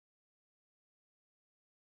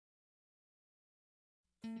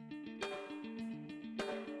Here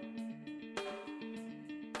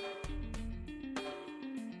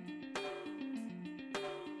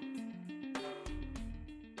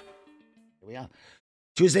we are.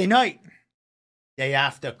 Tuesday night, day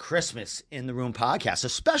after Christmas in the Room podcast, a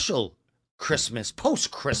special Christmas,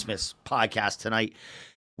 post-Christmas podcast tonight.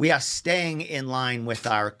 We are staying in line with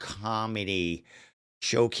our comedy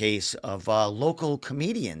showcase of local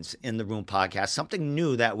comedians in the Room podcast, something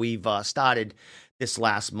new that we've started this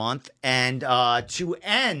last month. And to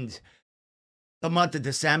end the month of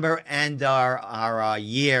December and our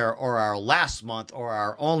year, or our last month, or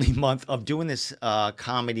our only month of doing this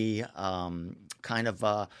comedy kind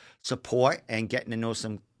of support and getting to know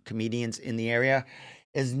some comedians in the area,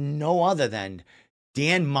 is no other than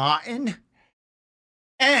Dan Martin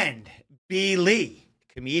and B. Lee,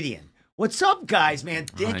 comedian. What's up, guys, man?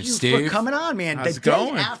 Thank you Steve. for coming on, man. How's the it day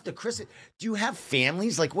going? after Christmas. Do you have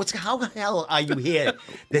families? Like, how the hell are you here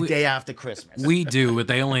the day after Christmas? We do, but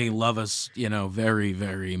they only love us, very,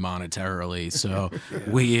 very monetarily. So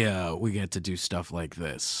we get to do stuff like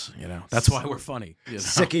this. That's why we're funny.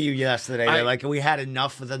 Sick of you yesterday. They're like, we had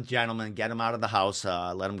enough of the gentleman. Get him out of the house.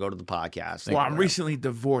 Let him go to the podcast. Well, I'm recently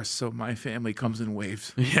divorced, so my family comes in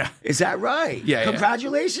waves. Yeah. Is that right? Yeah.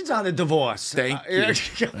 Congratulations on the divorce. Thank you.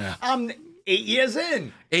 I'm 8 years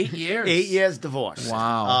in. 8 years. 8 years divorce.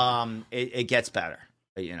 Wow. It gets better.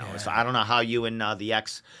 So I don't know how you and the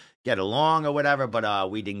ex get along or whatever, but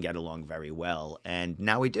we didn't get along very well, and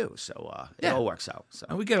now we do. So it all works out. So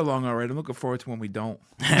And we get along all right. I'm looking forward to when we don't.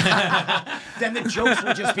 then the jokes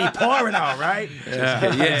will just be pouring out, right?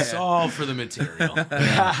 It's all for the material.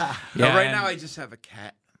 Right now, I just have a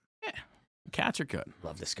cat. Cats are good.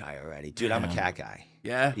 Love this guy already, dude. I'm a cat guy.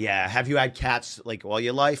 Yeah. Yeah. Have you had cats like all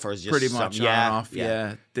your life, or is it just Pretty much something- on off.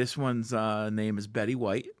 Yeah. This one's name is Betty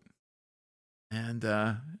White. And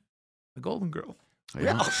a golden girl.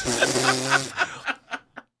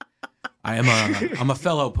 I'm a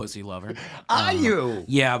fellow pussy lover. Are you?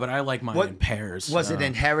 Yeah, but I like mine in pairs. Was it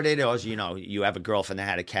inherited, or was, you have a girlfriend that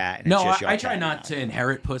had a cat? And No, it's just your I try cat not now? to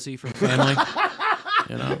inherit pussy from family.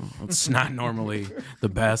 It's not normally the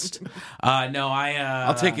best. No,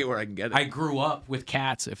 I'll take it where I can get it. I grew up with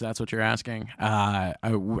cats, if that's what you're asking. I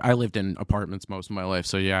lived in apartments most of my life,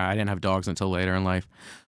 so yeah, I didn't have dogs until later in life.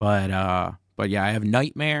 But yeah, I have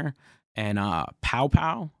Nightmare and Pow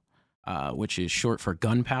Pow, which is short for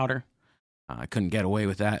gunpowder. I couldn't get away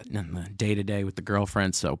with that in the day-to-day with the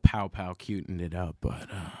girlfriend, so Pow Pow cutened it up. But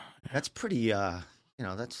that's pretty.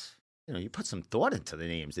 That's you put some thought into the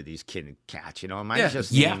names of these kid cats. Mine's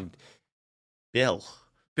just named Bill.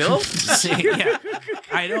 Bill? See, yeah.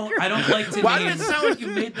 I don't like to Why name. did it sound like you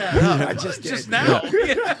made that up? I just did. now.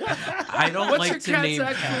 I don't What's like your to cat's name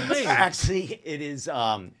actual cats. name? Actually, it is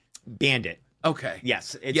Bandit. Okay.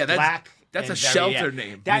 Yes, it's Yeah, black. That's and a very- shelter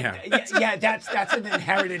name. That's an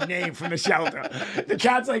inherited name from the shelter. The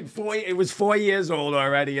cat's like 4. It was 4 years old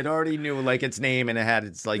already. It already knew like its name, and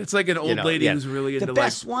it's like an old lady who's really into the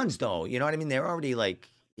best ones though. You know what I mean? They're already like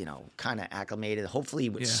kind of acclimated. Hopefully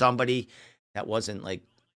with somebody that wasn't like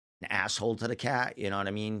an asshole to the cat. You know what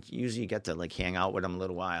I mean? Usually you get to like hang out with them a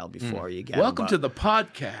little while before you get. Welcome to the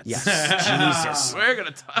podcast. Yes, Jesus. We're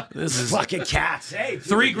gonna talk. This is Fucking cats. Hey, dude,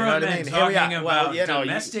 three you know grown what I men mean? Here we talking are. about Well,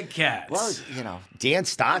 domestic cats. Well, Dan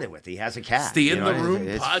started with. He has a cat. It's the In the know, Room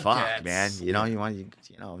it's podcast. fucked, man.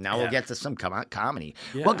 Now we'll get to some comedy.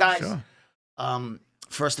 Yeah, well, guys, sure.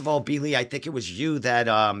 first of all, Beely, I think it was you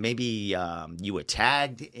that maybe you were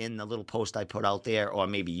tagged in the little post I put out there, or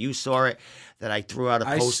maybe you saw it that I threw out a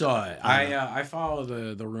I post. saw it. I follow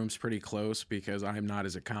the rooms pretty close because I'm not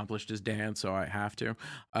as accomplished as Dan, so I have to.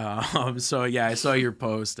 So yeah, I saw your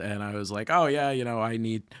post and I was like, oh yeah, I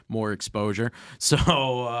need more exposure. So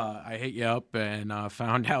I hit you up and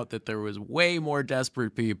found out that there was way more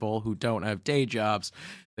desperate people who don't have day jobs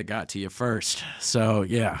that got to you first. So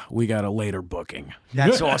yeah, we got a later booking.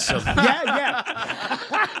 That's awesome. yeah.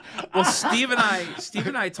 Well, Steve and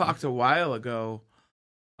I talked a while ago,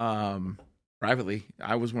 privately.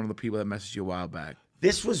 I was one of the people that messaged you a while back.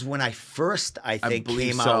 This was when I first, I think,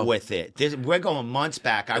 believe came so. out with it. We're going months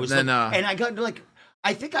back. I was, then, and I got like,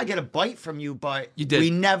 I think I get a bite from you, but You did. we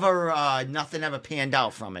never, nothing ever panned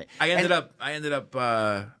out from it. I ended up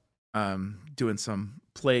doing some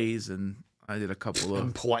plays, and I did a couple of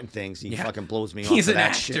Important things. He fucking blows me off. He's for an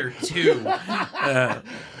that actor shit. too.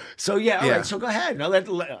 So yeah, all Yeah. right. So go ahead. Now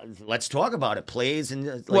let's talk about it. Plays and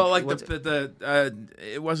it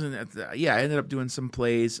wasn't. I ended up doing some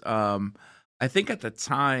plays. I think at the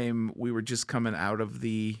time we were just coming out of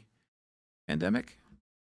the pandemic,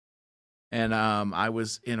 and I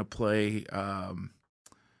was in a play.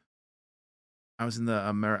 I was in the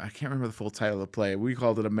I can't remember the full title of the play. We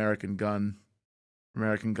called it American Guns.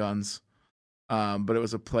 But it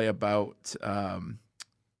was a play about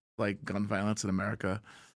like gun violence in America.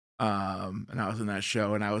 And I was in that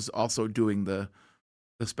show, and I was also doing the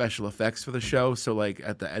special effects for the show. So like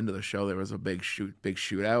at the end of the show, there was a big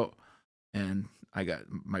shootout, and I got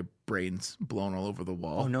my brains blown all over the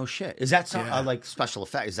wall. Oh no shit! Is that something like special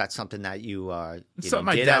effect? Is that something that you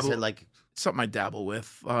did as like something I dabble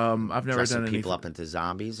with? I've never done people up into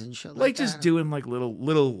zombies and shit. Like that? Just doing like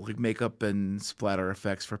little like makeup and splatter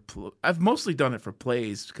effects for. I've mostly done it for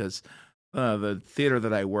plays because the theater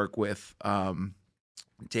that I work with,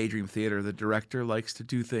 Daydream Theater, the director likes to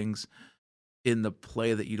do things in the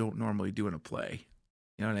play that you don't normally do in a play.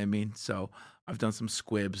 You know what I mean? So I've done some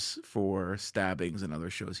squibs for Stabbings and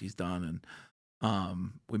other shows he's done,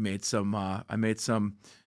 and we made some. I made some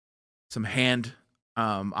hand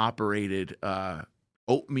operated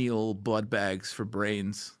oatmeal blood bags for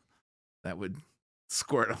brains that would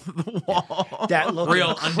squirt off the wall. That look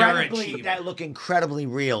real incredibly. That look incredibly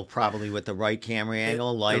real, probably with the right camera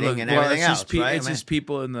angle, lighting, and everything else. Right? It's just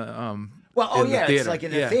people in the it's like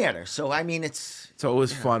in the theater. So I mean, so it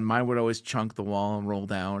was fun. Mine would always chunk the wall and roll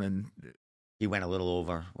down, and he went a little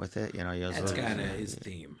over with it. You know, that's kind of his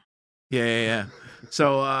theme. Yeah.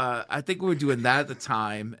 So I think we were doing that at the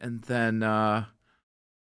time, and then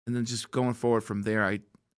just going forward from there, I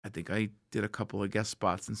think I did a couple of guest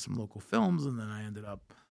spots in some local films, and then I ended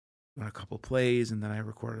up doing a couple plays, and then I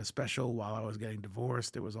recorded a special while I was getting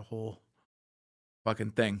divorced. It was a whole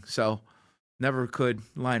fucking thing. So never could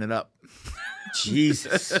line it up.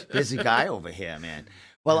 Jesus, busy guy over here, man.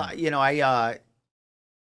 Well, I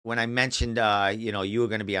when I mentioned you were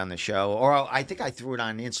going to be on the show, or I think I threw it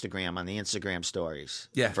on Instagram on the Instagram stories.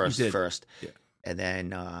 Yeah, first, yeah. And then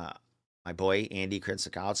my boy Andy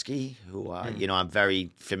Krinsakowski, who I'm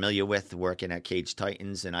very familiar with, working at Cage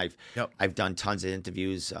Titans, and I've done tons of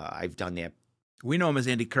interviews. I've done their. We know him as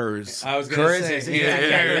Andy Kurz. I was going to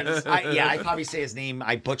say, I probably say his name.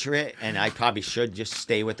 I butcher it, and I probably should just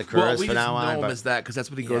stay with the Kurz for now on. We know him as that because that's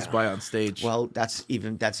what he goes by on stage. Well, that's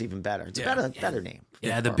even better. It's a better name.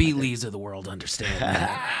 Yeah, the B-Lees of the world understand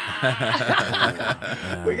that.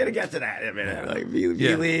 We're gonna get to that in a minute, like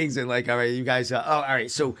B-Leagues and like, all right, you guys. All right.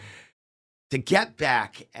 So to get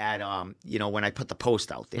back at when I put the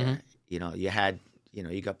post out there, you had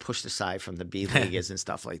you got pushed aside from the B-Leaguers and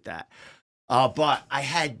stuff like that. But I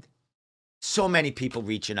had so many people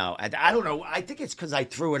reaching out. I don't know. I think it's because I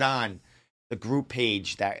threw it on the group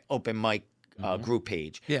page, that open mic group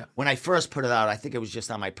page. Yeah. When I first put it out, I think it was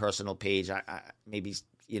just on my personal page. Maybe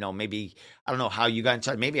I don't know how you got in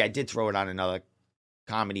touch. Maybe I did throw it on another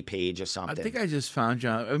comedy page or something. I think I just found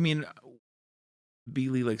John. I mean,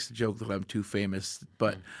 Beely likes to joke that I'm too famous,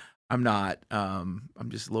 but I'm not. I'm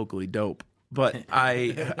just locally dope. But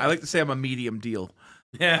I like to say I'm a medium deal.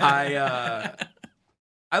 I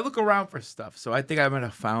look around for stuff, so I think I might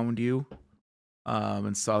have found you,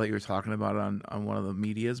 and saw that you were talking about it on one of the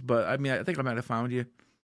medias. But I mean, I think I might have found you.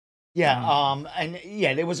 Yeah.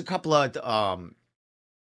 There was a couple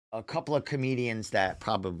of comedians that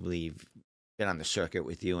probably been on the circuit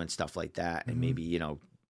with you and stuff like that, and maybe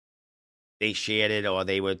they shared it or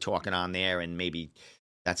they were talking on there, and maybe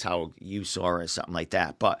that's how you saw it or something like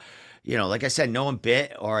that. But like I said, no one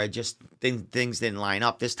bit, or just things didn't line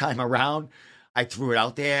up this time around. I threw it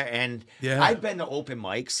out there, and I've been to open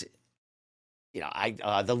mics.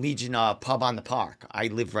 The Legion pub on the Park. I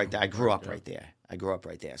live right there. I grew up right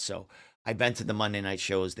there. So I've been to the Monday night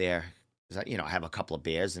shows there. I have a couple of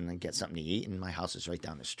beers and then get something to eat, and my house is right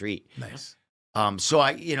down the street. Nice. So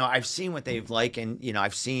I've seen what they've like, and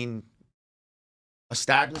I've seen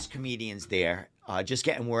established comedians there, just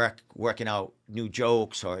getting working out new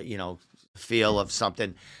jokes or feel of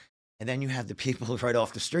something. And then you have the people right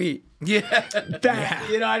off the street. You know what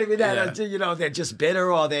I mean? They're just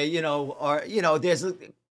bitter, or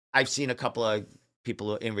I've seen a couple of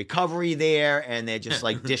people in recovery there, and they're just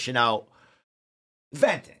like dishing out,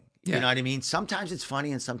 venting. You know what I mean? Sometimes it's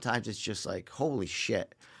funny, and sometimes it's just like, holy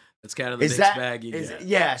shit. That's kind of the mixed bag you get.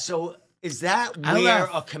 Yeah. So is that where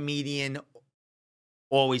a comedian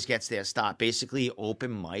always gets their start? Basically,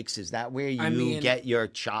 open mics. Is that where you get your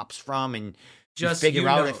chops from, and just figure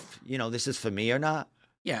out if this is for me or not?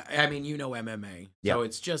 Yeah, I mean, MMA, so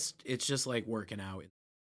it's just like working out.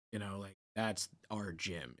 Like that's our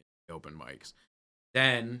gym, open mics.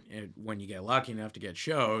 Then when you get lucky enough to get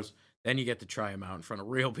shows, then you get to try them out in front of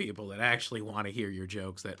real people that actually want to hear your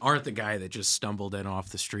jokes, that aren't the guy that just stumbled in off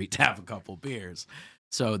the street to have a couple beers.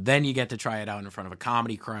 So then you get to try it out in front of a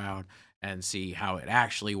comedy crowd and see how it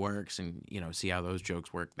actually works, and see how those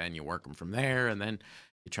jokes work. Then you work them from there, and then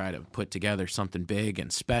you try to put together something big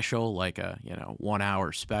and special, like a 1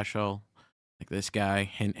 hour special, like this guy.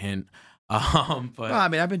 Hint, hint. But Well, I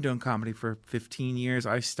mean, I've been doing comedy for 15 years.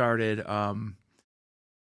 I started by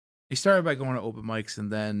going to open mics, and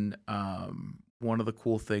then one of the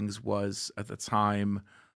cool things was at the time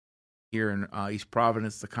here in East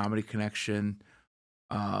Providence, the Comedy Connection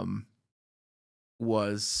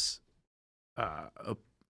was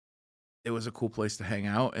it was a cool place to hang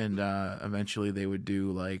out, and eventually they would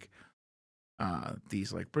do like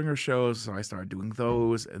these like bringer shows. So I started doing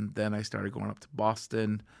those, and then I started going up to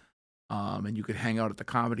Boston. And you could hang out at the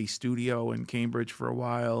Comedy Studio in Cambridge for a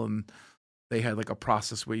while, and they had like a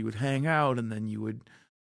process where you would hang out, and then you would,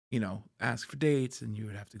 ask for dates, and you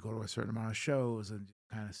would have to go to a certain amount of shows and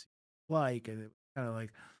kind of see what you like, and it kind of like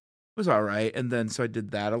it was all right. And then so I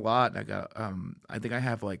did that a lot, and I got I think I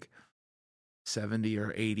have like 70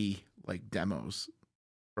 or 80 like demos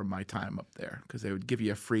from my time up there, because they would give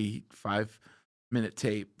you a free 5-minute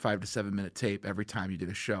tape, 5 to 7 minute tape every time you did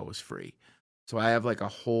a show was free. So I have like a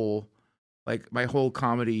whole. Like my whole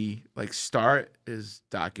comedy like start is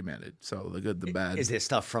documented. So the good, the bad. Is there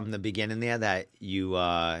stuff from the beginning there that you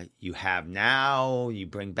have now, you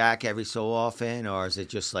bring back every so often, or is it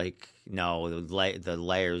just like the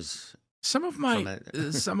layers? Some of my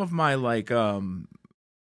like one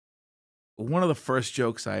of the first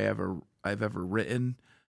jokes I've ever written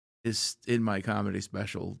is in my comedy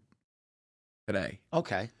special today.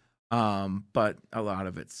 Okay. But a lot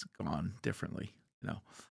of it's gone differently,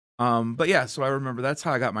 But yeah, so I remember that's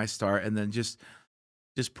how I got my start, and then just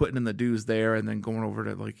putting in the dues there, and then going over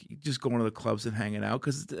to like just going to the clubs and hanging out.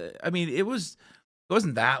 Because I mean, it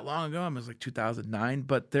wasn't that long ago. It was like 2009,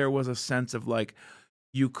 but there was a sense of like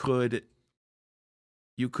you could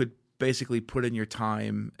basically put in your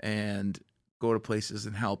time and go to places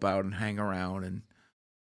and help out and hang around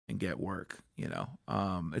and get work.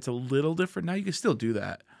 It's a little different now. You can still do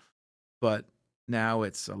that, but now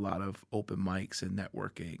it's a lot of open mics and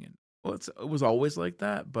networking, and it was always like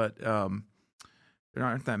that. But there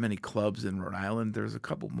aren't that many clubs in Rhode Island. There's a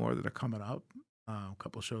couple more that are coming up, a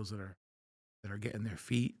couple shows that are getting their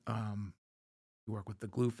feet. We work with the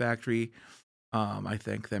Glue Factory. I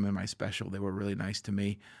thank them in my special. They were really nice to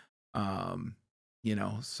me.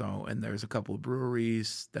 So, and there's a couple of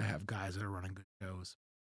breweries that have guys that are running good shows.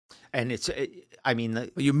 And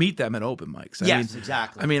But you meet them at open mics. Yes,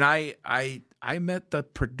 exactly. I mean, I met the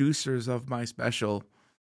producers of my special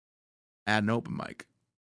at an open mic.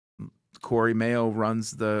 Corey Mayo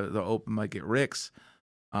runs the open mic at Rick's.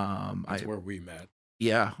 That's where we met.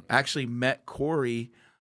 Yeah, actually met Corey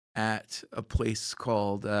at a place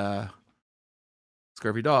called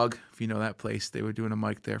Scurvy Dog. If you know that place, they were doing a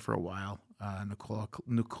mic there for a while.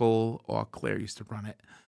 Nicole Auclair used to run it.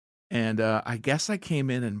 And I guess I came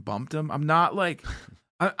in and bumped him. I'm not like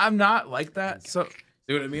that. So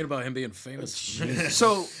see what I mean about him being famous?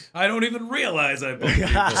 So I don't even realize I bumped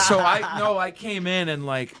people. So I came in and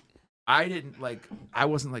like I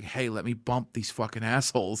wasn't like, hey, let me bump these fucking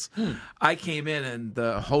assholes. I came in and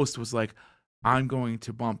the host was like, I'm going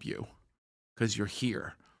to bump you because you're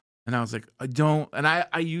here. And I was like, I don't. And I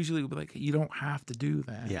usually would be like, you don't have to do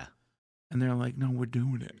that. Yeah. And they're like, no, we're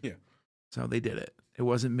doing it. Yeah. So they did it. It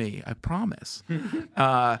wasn't me, I promise.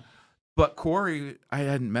 But Corey, I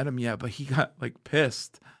hadn't met him yet, but he got like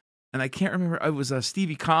pissed. And I can't remember. It was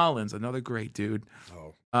Stevie Collins, another great dude.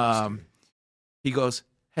 Oh. He goes,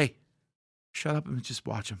 hey, shut up and just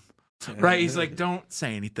watch him. Right? He's like, don't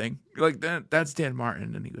say anything. Like, that's Dan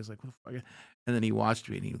Martin. And he was like, well, fuck it. And then he watched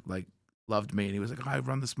me and he like loved me. And he was like, I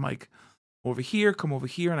run this mic over here, come over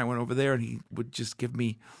here. And I went over there and he would just give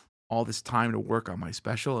me all this time to work on my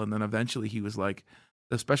special. And then eventually he was like,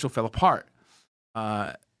 the special fell apart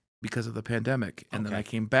because of the pandemic. And then I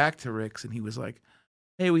came back to Rick's and he was like,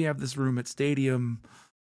 hey, we have this room at Stadium.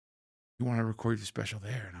 You want to record your special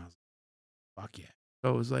there? And I was like, fuck yeah.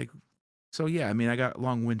 So it was like, so yeah, I mean, I got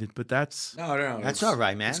long-winded, but that's... No. That's all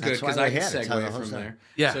right, man. It's good because I can segue from there.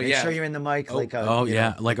 Yeah. So make sure you're in the mic like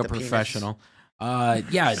a... like a professional.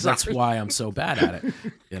 That's why I'm so bad at it.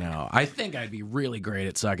 I think I'd be really great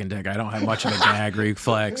at sucking dick. I don't have much of a gag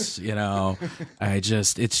reflex.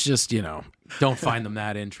 It's just don't find them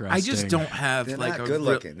that interesting. I just don't have They're like not a good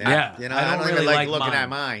looking. Yeah, I don't really like looking mine. at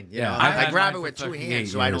mine. Yeah, I grab it mine with for 2 fucking hands,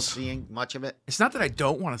 8 so I don't years. see much of it. It's not that I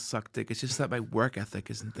don't want to suck dick. It's just that my work ethic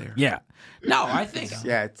isn't there. Yeah. No, I think I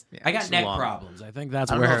got it's neck long. problems. I think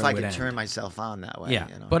that's I don't where know if it I would could end. turn myself on that way. Yeah.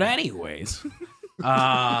 But anyways,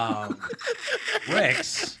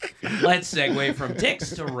 Rick's. Let's segue from dicks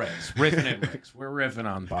to Rick's. Riffing at Rick's. We're riffing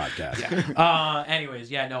on the podcast.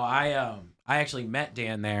 Yeah. I actually met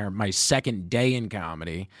Dan there my second day in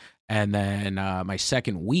comedy. And then my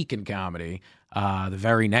second week in comedy, the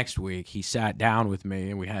very next week, he sat down with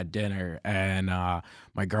me and we had dinner. And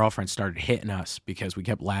my girlfriend started hitting us because we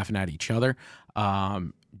kept laughing at each other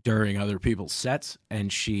during other people's sets.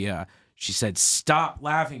 And she said, "Stop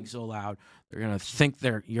laughing so loud. They're gonna think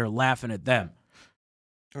you're laughing at them."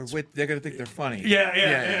 Or they're gonna think they're funny.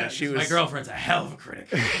 Yeah. She My was. girlfriend's a hell of a critic.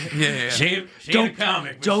 Yeah. She ain't a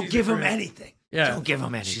comic. But Don't she's give a him critic. anything. Yeah. Don't give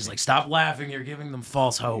him anything. She's like, "Stop laughing. You're giving them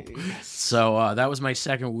false hope." So that was my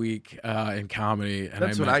second week in comedy. And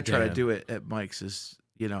That's I what met I try to Dan. do at Mike's is,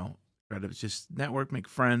 try to just network, make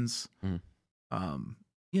friends.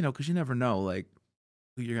 Because you never know, like,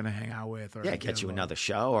 who you're gonna hang out with, or get you another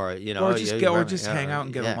show, or or just hang out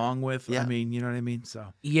and get along with. Yeah. I mean, you know what I mean.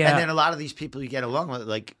 So Yeah. And then a lot of these people you get along with,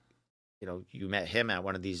 like, you met him at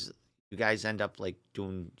one of these. You guys end up like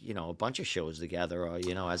doing, a bunch of shows together, or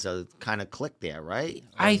as a kind of clique there, right?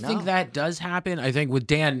 I think that does happen. I think with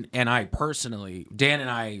Dan and I personally, Dan and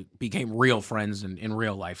I became real friends in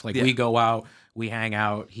real life. Like we go out, we hang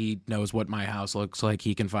out. He knows what my house looks like.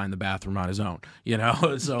 He can find the bathroom on his own,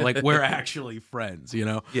 So like we're actually friends,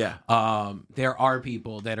 yeah. There are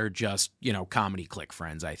people that are just, comedy clique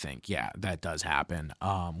friends, I think. Yeah, that does happen.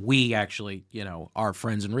 We actually, are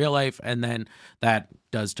friends in real life, and then that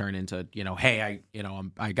does turn into, hey,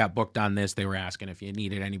 I got booked on this. They were asking if you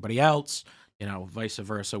needed anybody else, vice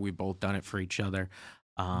versa. We've both done it for each other.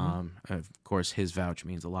 Of course, his vouch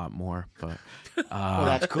means a lot more, but well,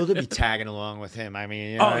 that's cool to be tagging along with him. I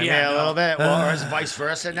mean, a little bit, or is vice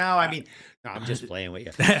versa now. I mean, no, I'm just playing with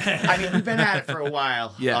you. I mean, we've been at it for a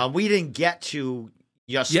while. Yeah. We didn't get to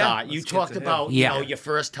your start. You let's get talked to him. about, your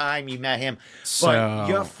first time you met him, but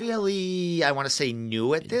you're fairly, I want to say,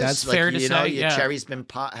 new at this. That's fair to say. Your Yeah. cherry's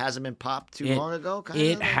hasn't been popped too long ago.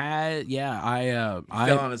 It had, I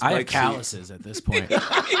fell on his have bike seat. calluses at this point. He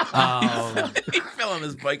fell on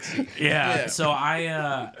his bike seat. Yeah. So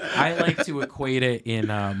I like to equate it in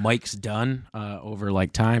Mike's done over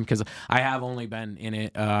like time, because I have only been in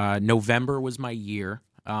it. November was my year.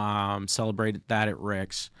 Celebrated that at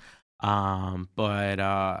Rick's. But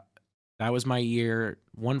that was my year,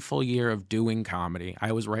 one full year of doing comedy.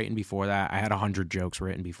 I was writing before that. I had 100 jokes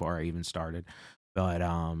written before I even started. But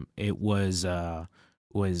it was a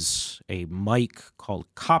mic called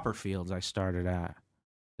Copperfields I started at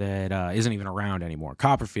that isn't even around anymore.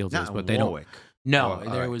 Copperfields is, but they don't. No,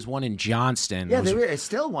 there was one in Johnston. Yeah, there is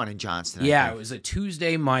still one in Johnston. Yeah, it was a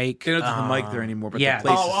Tuesday mic. They don't have the mic there anymore, but yeah. the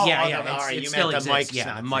place It still exists.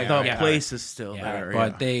 Yeah, the mic. the place is still there.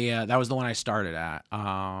 But they that was the one I started at.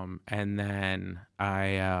 And then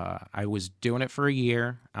I was doing it for a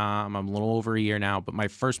year. I'm a little over a year now, but my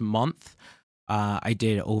first month I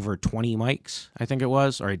did over 20 mics, I think it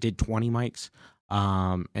was, or I did 20 mics.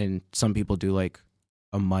 And some people do like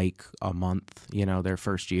a mic a month, their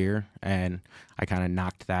first year, and I kind of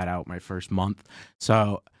knocked that out my first month.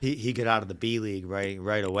 So he got out of the B League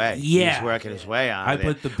right away. Yeah, he was working his way out. I of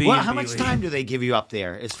there. put the B. Well, how much time do they give you up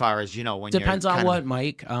there? As far as when depends you're on what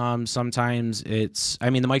mic. Sometimes it's. I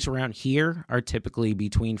mean, the mics around here are typically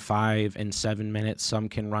between 5 and 7 minutes. Some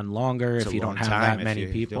can run longer if you don't have that many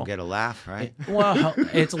people. Don't get a laugh, right? Well,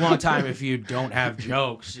 it's a long time if you don't have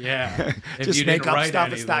jokes. Yeah, if Just you make didn't up write stuff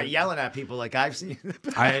anything. and start yelling at people like I've seen.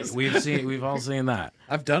 We've all seen that.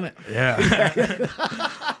 I've done it. Yeah.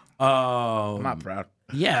 I'm not proud.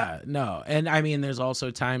 Yeah, no. And I mean, there's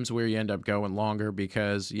also times where you end up going longer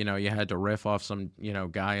because, you had to riff off some,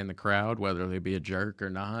 guy in the crowd, whether they be a jerk or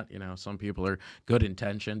not. Some people are good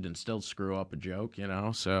intentioned and still screw up a joke,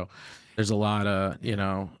 so there's a lot of,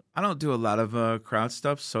 I don't do a lot of crowd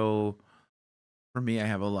stuff, so for me, I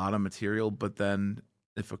have a lot of material, but then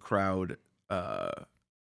if a crowd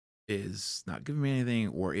is not giving me anything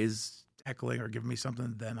or is heckling or giving me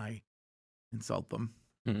something, then I insult them.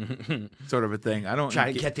 Sort of a thing. I don't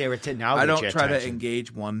try to get there at now. I don't try to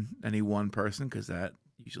engage any one person because that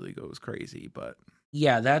usually goes crazy. But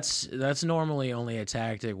yeah, that's normally only a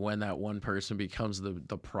tactic when that one person becomes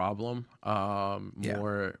the problem.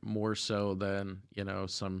 More so than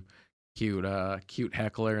some cute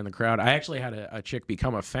heckler in the crowd. I actually had a chick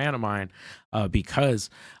become a fan of mine because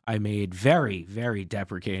I made very, very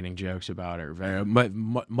deprecating jokes about her, very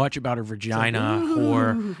much about her vagina.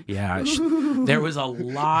 There was a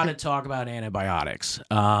lot of talk about antibiotics.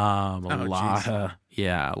 A lot of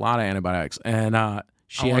antibiotics, and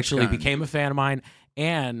she actually became a fan of mine.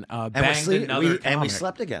 and And, banged another comic. we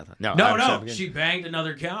slept together. No, she banged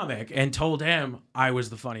another comic and told him I was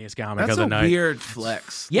the funniest comic That's of the a night. weird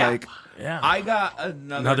flex. Yeah. Like, Yeah. I got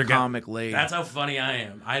another comic laid. That's how funny I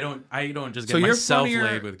am. I don't just get So you're myself funnier-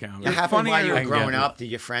 laid with comics. It happened while you were I growing get it. up. Did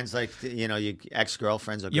your friends your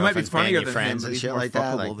ex-girlfriends or You might be girlfriends bang funnier your than friends him, but and he's shit more like that?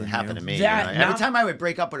 fuckable Like, it than happened you. to me. That- Every now- time I would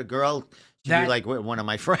break up with a girl, she'd be like with one of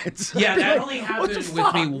my friends. Yeah, I'd be that like, only "What happened the with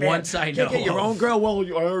fuck, me man? once I Can't know get your of." own girl. Well,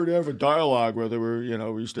 I already have a dialogue where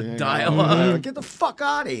we used to hang out. Dialogue. Get the fuck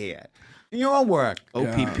out of here. Do your own work.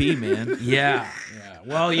 OPP, man. Yeah.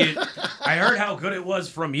 Well, I heard how good it was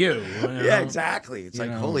from you. Yeah, exactly. It's like,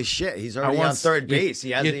 holy shit, he's already on third base.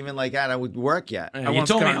 He hasn't even had a work yet. You once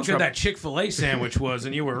told me got how in good trouble- that Chick-fil-A sandwich was,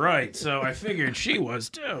 and you were right. So I figured she was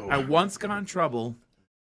too. I once got in trouble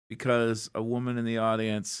because a woman in the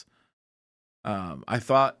audience, I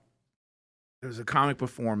thought there was a comic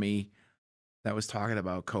before me that was talking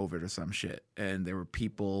about COVID or some shit, and there were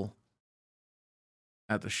people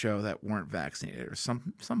at the show that weren't vaccinated or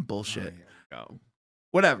some bullshit.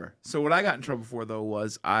 Whatever. So what I got in trouble for though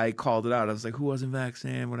was I called it out. I was like, "Who wasn't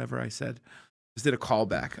vaccinated?" Whatever I said. Just did a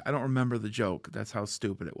callback. I don't remember the joke. That's how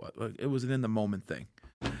stupid it was. Like, it was an in the moment thing.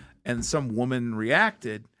 And some woman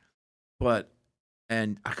reacted,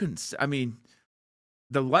 and I couldn't. I mean,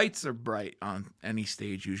 the lights are bright on any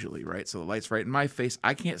stage usually, right? So the light's right in my face.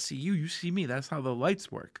 I can't see you. You see me. That's how the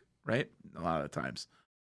lights work, right? A lot of the times.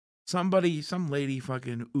 Some lady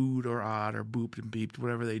fucking oohed or awed or booped and beeped,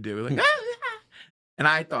 whatever they do. Like, and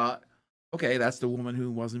I thought, okay, that's the woman who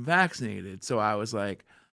wasn't vaccinated. So I was like,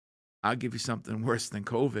 I'll give you something worse than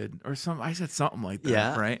COVID or something. I said something like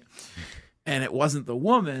that, right? And it wasn't the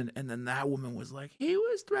woman. And then that woman was like, he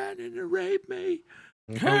was threatening to rape me.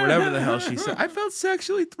 Or whatever the hell she said. I felt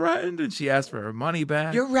sexually threatened, and she asked for her money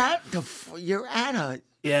back. You're at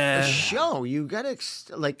a show. You gotta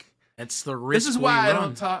It's the risk. This is why I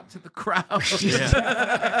don't talk to the crowd.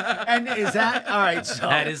 And is that all right? So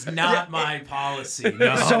That is not my policy.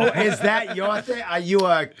 No. So is that your thing? Are you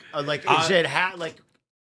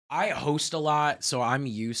I host a lot, so I'm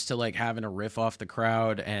used to having a riff off the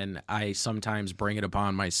crowd, and I sometimes bring it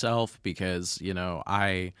upon myself because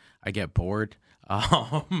I get bored.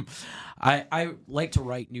 I like to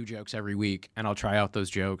write new jokes every week, and I'll try out those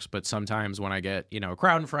jokes. But sometimes when I get a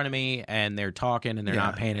crowd in front of me and they're talking and they're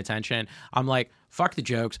not paying attention, I'm like, fuck the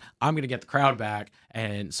jokes. I'm gonna get the crowd back,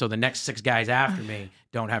 and so the next 6 guys after me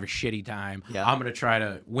don't have a shitty time. Yeah. I'm gonna try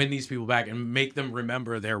to win these people back and make them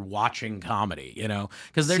remember they're watching comedy.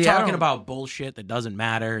 Because they're See, I talking don't- about bullshit that doesn't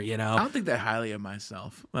matter. I don't think that highly of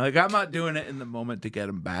myself. Like, I'm not doing it in the moment to get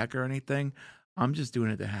them back or anything. I'm just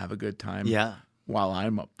doing it to have a good time. Yeah. While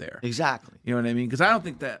I'm up there. Exactly. You know what I mean? Because I don't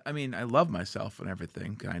think that, I love myself and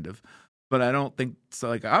everything, kind of. But I don't think,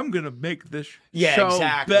 I'm going to make this show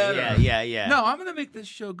exactly. better. Yeah. No, I'm going to make this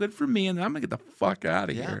show good for me, and I'm going to get the fuck out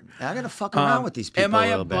of here. I gotta fuck around with these people. Am I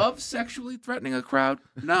a little above sexually threatening a crowd?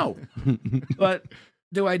 No. But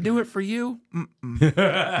do I do it for you?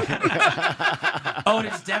 Oh, and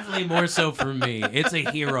it's definitely more so for me. It's a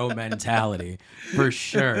hero mentality, for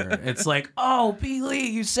sure. It's like, oh, P. Lee,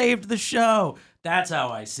 you saved the show. That's how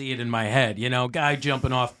I see it in my head. Guy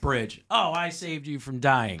jumping off bridge. Oh, I saved you from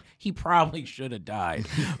dying. He probably should have died.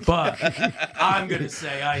 But I'm going to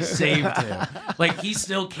say I saved him. He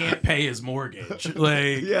still can't pay his mortgage.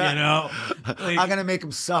 I'm gonna make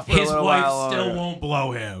him suffer. His a little wife while still longer. won't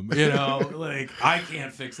blow him. I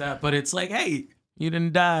can't fix that. But it's like, hey, you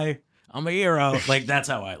didn't die. I'm a hero. That's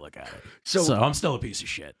how I look at it. So I'm still a piece of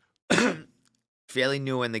shit. Fairly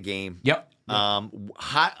new in the game. Yep. All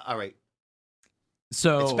right.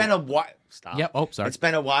 So It's been a while. Stop. Yep. Oh, sorry. It's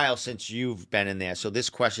been a while since you've been in there. So this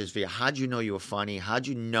question is for you. How'd you know you were funny? How'd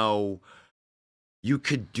you know you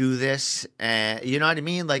could do this? You know what I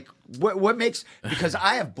mean? What makes, because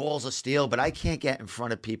I have balls of steel, but I can't get in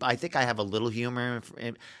front of people. I think I have a little humor,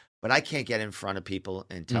 but I can't get in front of people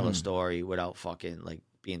and tell a story without fucking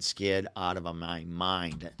being scared out of my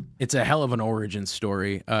mind. It's a hell of an origin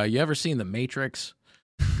story. You ever seen The Matrix?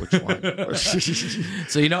 Which one?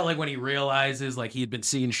 So when he realizes he had been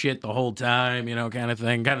seeing shit the whole time, kind of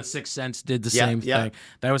thing. Kind of Sixth Sense did the same thing.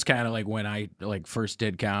 That was kind of when I first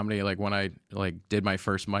did comedy. When I did my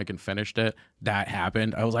first mic and finished it, that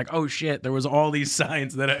happened. I was like, oh shit, there was all these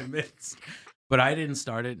signs that I missed. But I didn't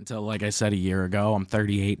start it until, like I said, a year ago. I'm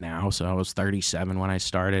 38 now, so I was 37 when I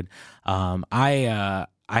started.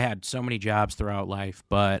 I had so many jobs throughout life,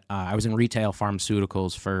 but I was in retail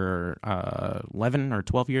pharmaceuticals for 11 or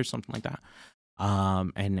 12 years, something like that.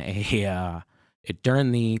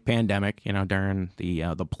 During the pandemic, during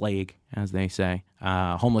the plague, as they say,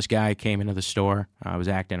 a homeless guy came into the store. I was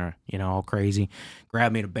acting, all crazy,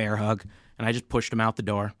 grabbed me in a bear hug, and I just pushed them out the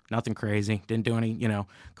door. Nothing crazy. Didn't do any,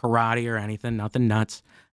 karate or anything. Nothing nuts.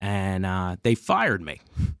 And they fired me.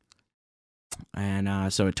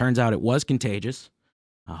 And so it turns out it was contagious.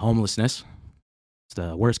 Homelessness. It's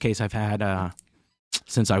the worst case I've had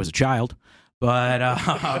since I was a child. But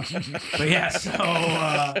yeah, so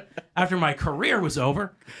after my career was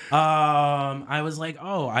over, I was like,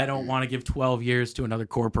 oh, I don't want to give 12 years to another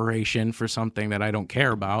corporation for something that I don't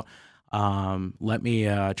care about. Let me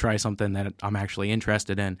try something that I'm actually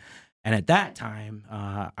interested in. And at that time,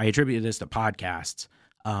 I attributed this to podcasts.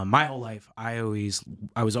 My whole life, I was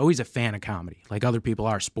always a fan of comedy, like other people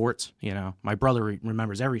are sports. My brother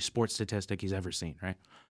remembers every sports statistic he's ever seen, right?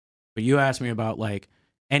 But you asked me about like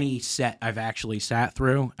any set I've actually sat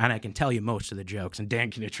through, and I can tell you most of the jokes, and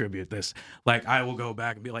Dan can attribute this. Like, I will go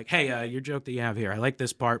back and be like, hey, your joke that you have here, I like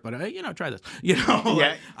this part, but, try this.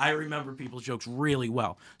 Like, I remember people's jokes really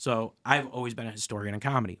well. So I've always been a historian in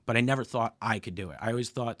comedy, but I never thought I could do it. I always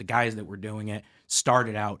thought the guys that were doing it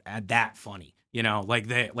started out at that funny. Like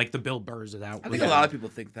the Bill Burrs of that. I think a lot of people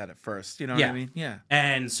think that at first. You know what I mean? Yeah.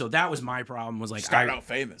 And so that was my problem. Was like started out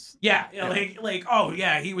famous. Yeah, like oh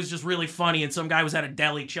yeah, he was just really funny, and some guy was at a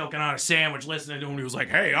deli choking on a sandwich, listening to him. And he was like,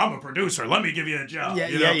 "Hey, I'm a producer. Let me give you a job." Yeah,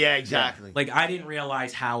 exactly. Like I didn't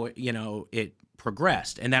realize how it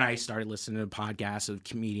progressed, and then I started listening to podcasts of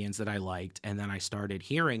comedians that I liked, and then I started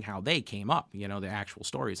hearing how they came up. The actual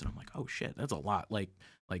stories, and I'm like, oh shit, that's a lot.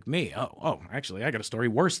 Like me, oh, actually, I got a story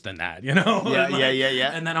worse than that,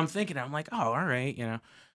 Yeah. And then I'm thinking, I'm like, oh, all right,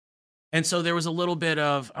 And so there was a little bit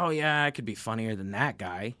of, oh yeah, I could be funnier than that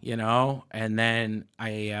guy, And then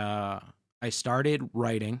I started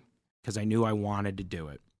writing because I knew I wanted to do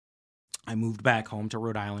it. I moved back home to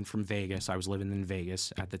Rhode Island from Vegas. I was living in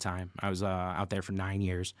Vegas at the time. I was out there for 9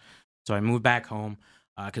 years. So I moved back home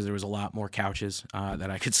because there was a lot more couches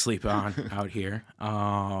that I could sleep on out here.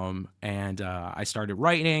 And I started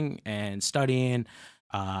writing and studying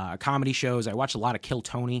comedy shows. I watched a lot of Kill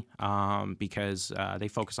Tony because they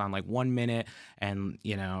focus on like 1 minute and,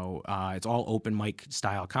 it's all open mic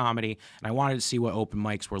style comedy. And I wanted to see what open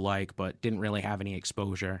mics were like, but didn't really have any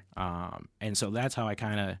exposure. And so that's how I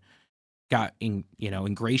kind of got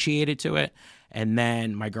ingratiated to it. And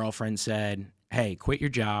then my girlfriend said, hey, quit your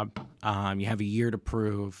job. You have a year to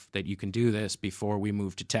prove that you can do this before we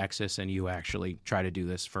move to Texas and you actually try to do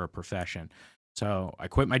this for a profession. So I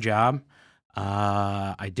quit my job.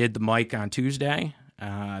 I did the mic on Tuesday.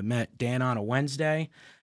 Met Dan on a Wednesday.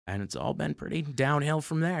 And it's all been pretty downhill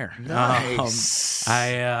from there. Nice.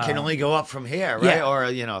 I can only go up from here, right? Yeah.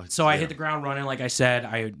 Or So I hit the ground running. Like I said,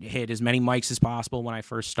 I hit as many mics as possible when I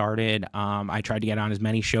first started. I tried to get on as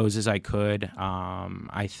many shows as I could.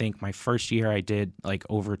 I think my first year I did like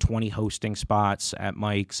over 20 hosting spots at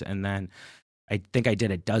mics, and then I think I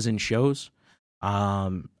did a dozen shows.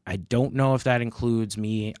 I don't know if that includes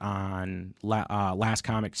me on Last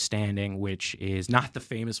Comix Standing, which is not the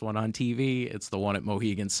famous one on TV. It's the one at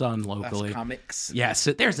Mohegan Sun locally. Last Comix. Yes,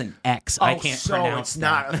 there's an X. I can't pronounce it's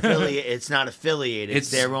not affiliate. It's not affiliated. It's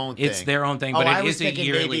their own thing. It's their own thing, but it is a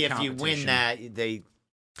yearly maybe if competition. you win that, they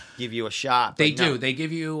give you a shot. They do. They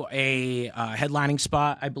give you a headlining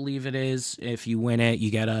spot, I believe it is. If you win it, you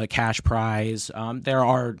get a cash prize. There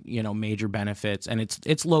are, major benefits, and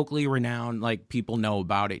it's locally renowned. Like, people know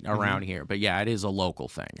about it around here. But yeah, it is a local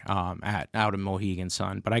thing out in Mohegan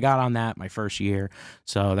Sun. But I got on that my first year,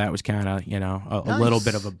 so that was kind of a little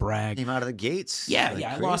bit of a brag. Came out of the gates. Yeah,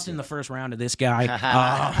 I lost in the first round to this guy.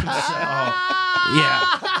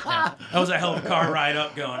 Yeah, that was a hell of a car ride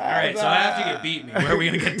up. Going, all right, so after you beat me, where are we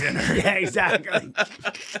gonna get dinner? Yeah, exactly.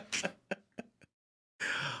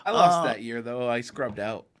 I lost that year though. I scrubbed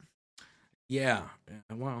out. Yeah.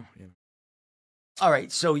 Well. Yeah. All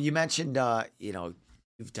right. So you mentioned,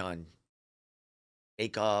 you've done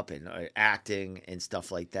makeup and acting and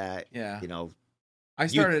stuff like that. Yeah. I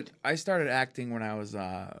started acting when I was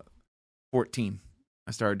 14.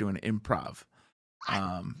 I started doing improv.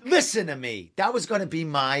 Listen to me. That was going to be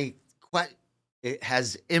my question.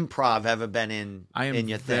 Has improv ever been in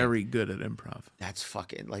your thing? Very good at improv. That's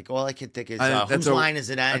fucking all I can think is whose line is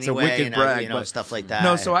it at that's anyway? A wicked brag, stuff like that.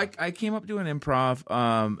 No, so I came up doing improv,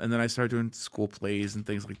 and then I started doing school plays and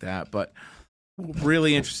things like that. But what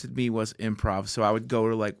really interested me was improv. So I would go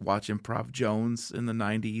to watch Improv Jones in the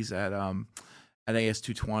 90s at AS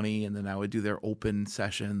 220, and then I would do their open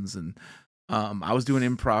sessions. And I was doing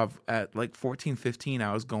improv at 14, 15.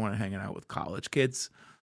 I was going and hanging out with college kids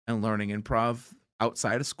and learning improv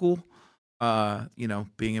outside of school,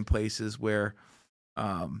 being in places where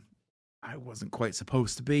I wasn't quite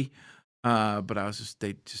supposed to be. But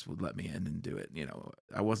they just would let me in and do it.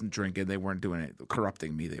 I wasn't drinking. They weren't doing it,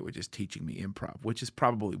 corrupting me. They were just teaching me improv, which is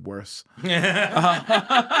probably worse. So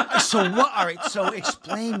what? All right. So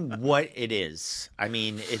explain what it is. I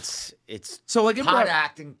mean, it's So like pot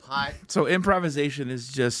acting, pot. So improvisation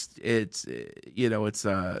is just it's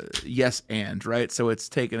yes and right. So it's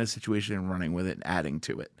taking a situation and running with it and adding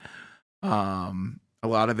to it. A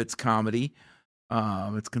lot of it's comedy.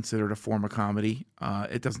 It's considered a form of comedy.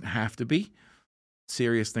 It doesn't have to be.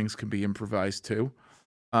 Serious things can be improvised too.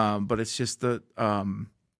 But it's just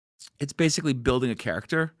it's basically building a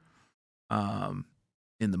character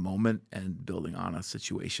in the moment and building on a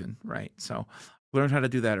situation, right? So learned how to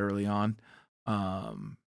do that early on.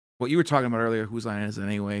 What you were talking about earlier, Whose Line Is It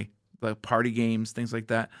Anyway, the party games, things like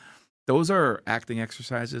that. Those are acting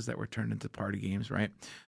exercises that were turned into party games, right?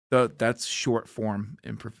 That's short form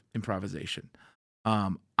improvisation.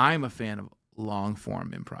 I'm a fan of long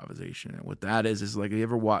form improvisation, and what that is like, you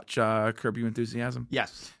ever watch Curb Your Enthusiasm?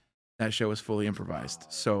 Yes. That show is fully improvised.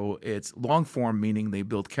 So it's long form, meaning they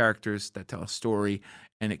build characters that tell a story,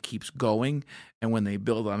 and it keeps going. And when they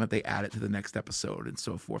build on it, they add it to the next episode, and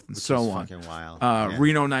so forth and so on. Fucking wild.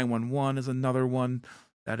 Reno 911 is another one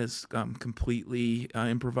that is completely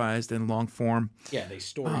improvised in long form. Yeah, they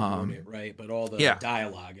storyboard it, right? But all the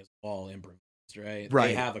dialogue is all improvised. Right.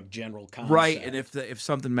 They have a general concept. Right, and if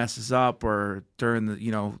something messes up, or during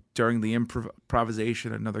the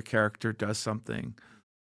improvisation, another character does something,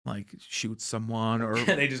 like shoots someone, or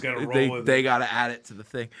they just gotta roll with it. They gotta add it to the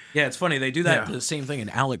thing. Yeah, it's funny. They do that the same thing in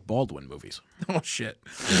Alec Baldwin movies. Oh shit.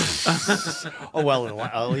 Oh well,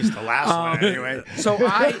 at least the last one anyway. So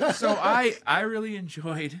I really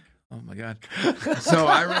enjoyed. Oh my god. So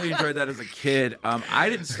I really enjoyed that as a kid. I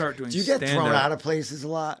didn't start doing. Do you get stand-up. thrown out of places a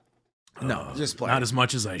lot? No, just play. Not as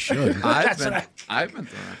much as I should. I've been thrown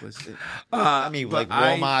out of places. I mean, like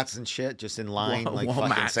Walmarts and shit, just in line, like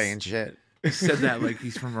fucking saying shit. He said that like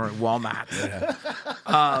he's from Walmart. Yeah.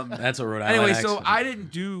 That's a Rhode Island Anyway, accent. so I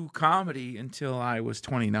didn't do comedy until I was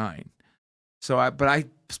 29. But I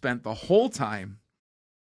spent the whole time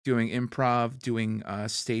doing improv, doing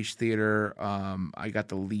stage theater. I got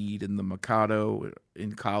the lead in The Mikado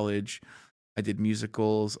in college. I did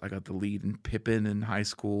musicals. I got the lead in Pippin in high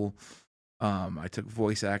school. I took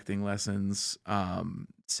voice acting lessons,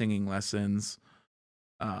 singing lessons.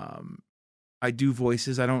 I do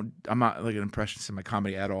voices. I'm not like an impressionist in my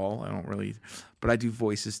comedy at all. I don't really, but I do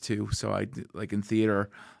voices too. So I do, like in theater,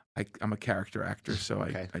 I'm a character actor. So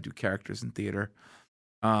I do characters in theater.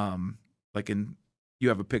 You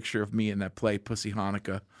have a picture of me in that play, Pussy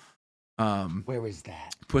Hanukkah. Where was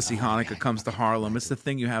that? Pussy Hanukkah Comes to Harlem. It's the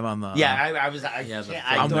thing you have on the. I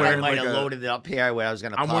thought I might have loaded it up here where I was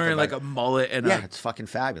going to. I'm wearing like a mullet and it's fucking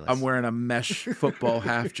fabulous. I'm wearing a mesh football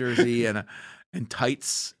half jersey and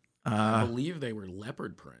tights. I believe they were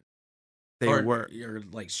leopard print. They were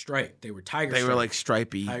like striped. They were tiger. They were like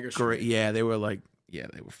stripy. Great. Yeah, they were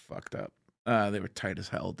fucked up. They were tight as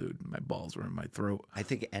hell, dude. My balls were in my throat. I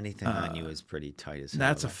think anything on you is pretty tight as hell.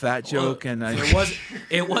 That's a fat joke, and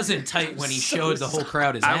it wasn't tight when he showed the whole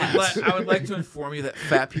crowd his ass. I would like to inform you that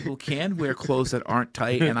fat people can wear clothes that aren't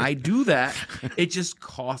tight, and I do that. It just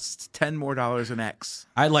costs $10 more an X.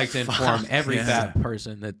 I'd like to inform every fat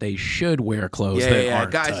person that they should wear clothes that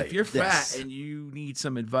aren't guys, tight. if you're fat and you need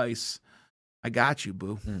some advice, I got you,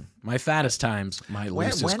 boo. My fattest times, my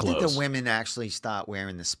loosest clothes. When did the women actually start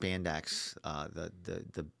wearing the spandex?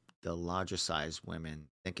 The larger size women,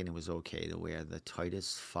 thinking it was okay to wear the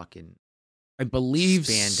tightest fucking. I believe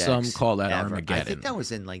spandex some call that ever. Armageddon. I think that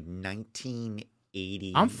was in like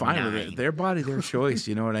 1980. I'm fine with it. Their body, their choice.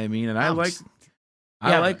 You know what I mean? And I like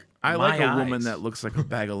a woman that looks like a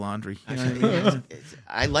bag of laundry. You know what I mean?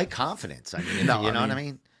 I like confidence. I mean, you know what I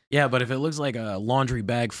mean? Yeah, but if it looks like a laundry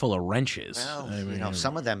bag full of wrenches, well,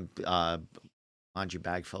 some of them laundry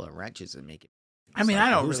bag full of wrenches and make it. I mean, like, I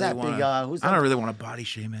don't who's really that want. big? I don't really want to body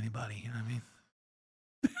shame anybody. You know what I mean?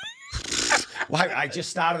 Well, I just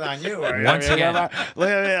started on you. Right? Once again, I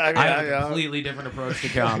have a a completely different approach to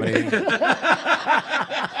comedy.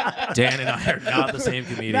 Dan and I are not the same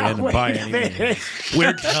comedian by any means.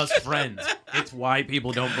 We're just friends. It's why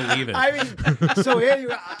people don't believe it. I mean, so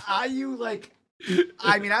are you like?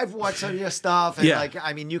 I mean, I've watched some of your stuff,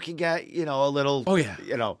 and you can get a little. Oh yeah.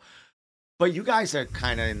 But you guys are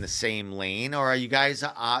kind of in the same lane, or are you guys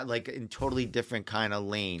like in totally different kind of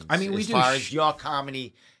lanes? I mean, as far as your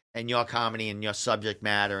comedy and your subject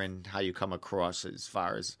matter and how you come across, as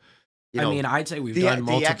far as I mean, I'd say we've done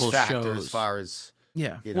multiple the X factor shows. As far as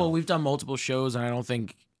well, we've done multiple shows, and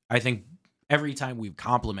I think every time we've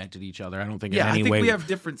complimented each other. I don't think in any way we have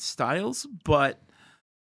different styles, but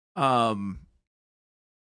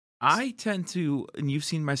I tend to, and you've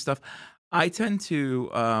seen my stuff. I tend to.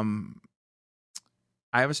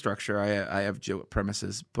 I have a structure. I have joke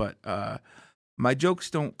premises, but my jokes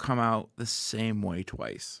don't come out the same way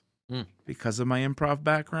twice because of my improv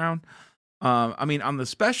background. I mean, on the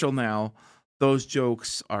special now, those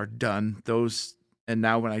jokes are done. And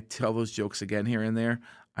now when I tell those jokes again here and there,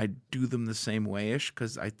 I do them the same way-ish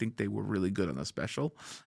because I think they were really good on the special,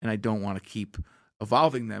 and I don't want to keep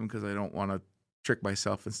evolving them because I don't want to trick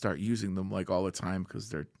myself and start using them like all the time because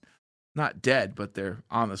they're not dead, but they're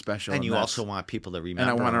on the special. And you also want people to remember.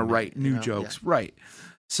 And I want to write new jokes. Yeah. Right.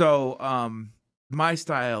 So my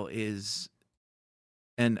style is,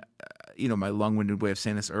 and my long-winded way of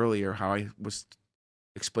saying this earlier, how I was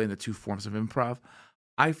explaining the two forms of improv.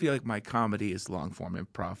 I feel like my comedy is long-form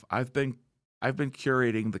improv. I've been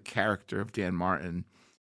curating the character of Dan Martin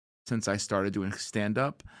since I started doing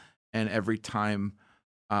stand-up, and every time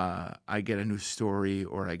I get a new story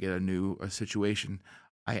or I get a situation,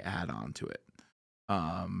 I add on to it.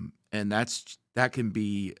 And that can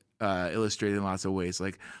be illustrated in lots of ways.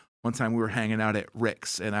 Like one time we were hanging out at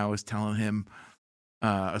Rick's and I was telling him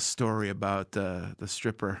a story about the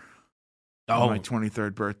stripper on my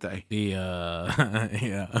 23rd birthday.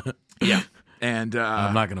 Yeah. And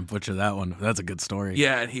I'm not gonna butcher that one. That's a good story.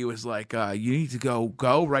 Yeah, and he was like, "You need to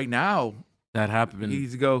go right now." That happened. You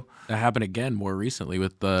need to go. That happened again more recently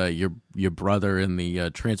with your brother in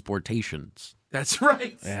the transportations. That's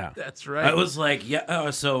right. Yeah, that's right. I was like,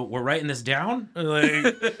 so we're writing this down?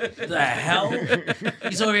 Like, the hell?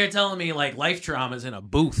 He's over here telling me, like, life trauma's in a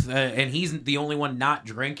booth, and he's the only one not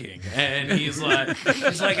drinking. And he's like,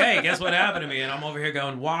 hey, guess what happened to me? And I'm over here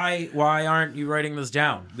going, why aren't you writing this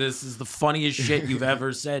down? This is the funniest shit you've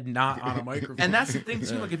ever said, not on a microphone. And that's the thing,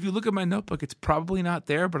 too. Like, if you look at my notebook, it's probably not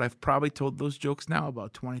there, but I've probably told those jokes now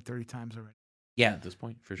about 20, 30 times already. Yeah, at this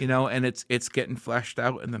point, for sure. And it's getting fleshed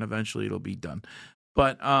out, and then eventually it'll be done.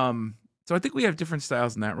 But so I think we have different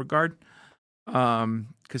styles in that regard.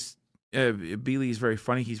 Because Beely is very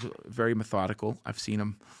funny. He's very methodical. I've seen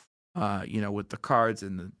him, with the cards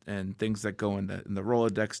and things that go in the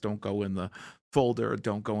Rolodex don't go in the folder,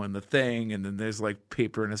 don't go in the thing, and then there's like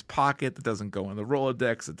paper in his pocket that doesn't go in the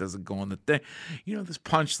Rolodex, it doesn't go in the thing. There's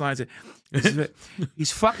punchlines.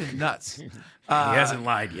 He's fucking nuts. He hasn't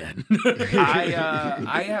lied yet.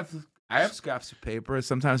 I have scraps of paper.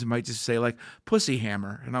 Sometimes it might just say like "pussy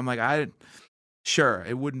hammer," and I'm like, sure,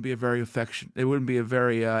 it wouldn't be a very It wouldn't be a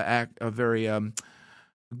very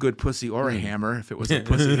good pussy or a hammer if it was a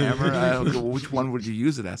pussy hammer. I don't know which one would you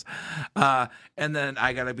use it as. And then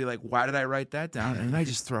I gotta be like, why did I write that down? And I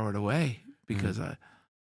just throw it away because I'm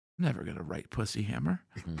never gonna write pussy hammer,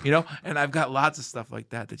 And I've got lots of stuff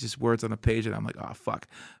like that just words on a page, and I'm like, oh fuck.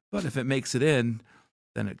 But if it makes it in,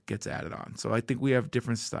 then it gets added on. So I think we have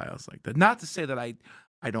different styles like that. Not to say that I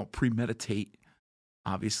don't premeditate,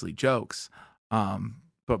 obviously, jokes,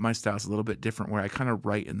 but my style's a little bit different where I kind of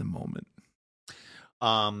write in the moment.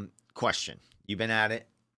 Question. You've been at it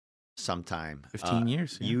some time. 15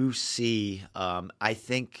 years. Yeah. You see, I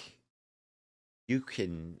think you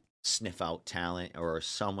can sniff out talent or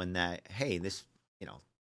someone that, hey, this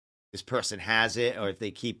person has it, or if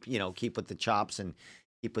they keep with the chops and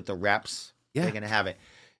keep with the reps, they're going to have it.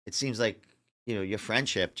 It seems like, your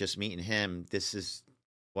friendship, just meeting him, this is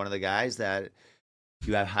one of the guys that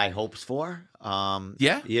you have high hopes for.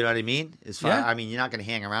 Yeah. You know what I mean? I mean, you're not going to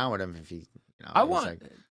hang around with him if he, I want. Like,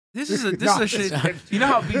 this is a shit. You know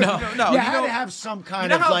how you had to have some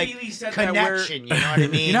kind of like connection. You know what I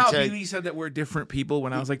mean? You know how Beely said that we're different people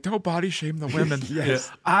when I was like, don't body shame the women.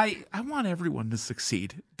 Yes. I want everyone to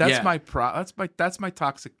succeed. That's my that's my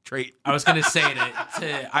toxic trait. I was gonna say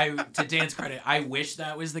to Dan's credit, I wish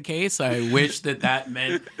that was the case. I wish that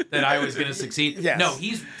meant that I was gonna succeed. Yes. No,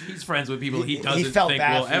 he's friends with people he doesn't felt think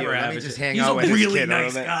bad will for ever you. have. Just hang he's out a with really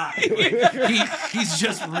nice guy. He's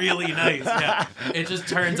just really nice. Yeah. It just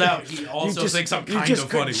turns out he also thinks I'm kind of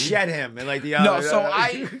funny. Shed him and like the other. No, so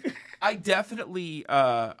I definitely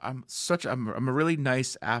I'm a really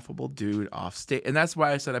nice, affable dude off stage, and that's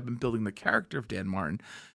why I said I've been building the character of Dan Martin.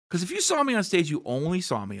 Because if you saw me on stage, you only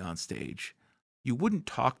saw me on stage. You wouldn't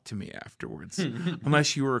talk to me afterwards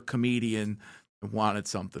unless you were a comedian and wanted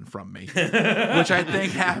something from me, which I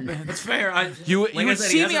think happened. That's fair. You would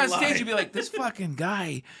see me on stage, you'd be like, this fucking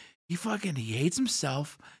guy, he hates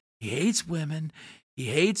himself, he hates women, he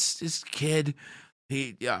hates his kid.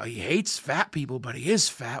 He hates fat people, but he is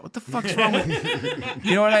fat. What the fuck's wrong with him?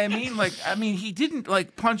 You know what I mean? Like, he didn't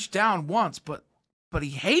like punch down once, but he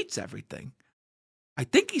hates everything. I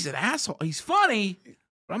think he's an asshole. He's funny,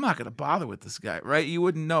 but I'm not going to bother with this guy, right? You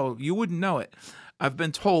wouldn't know. You wouldn't know it. I've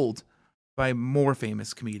been told by more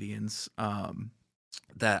famous comedians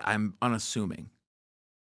that I'm unassuming.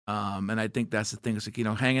 And I think that's the thing. It's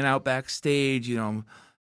like, hanging out backstage, I'm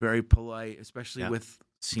very polite, especially with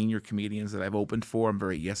senior comedians that I've opened for. I'm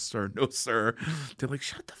very yes, sir, no, sir. They're like,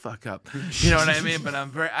 shut the fuck up. You know what I mean? But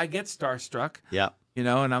I get starstruck. Yeah. And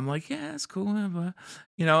I'm like, yeah, it's cool. But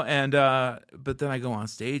then I go on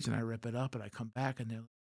stage and I rip it up and I come back and they're like,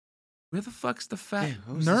 where the fuck's the fat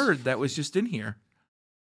nerd that was just in here?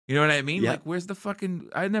 You know what I mean? Yeah. Like, where's the fucking...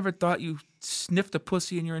 I never thought you sniffed a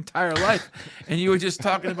pussy in your entire life. And you were just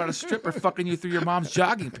talking about a stripper fucking you through your mom's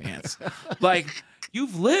jogging pants. Like,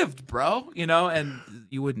 you've lived, bro. And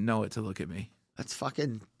you wouldn't know it to look at me. That's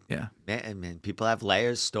fucking... Yeah. Man, people have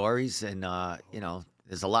layers, stories, and,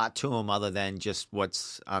 there's a lot to them other than just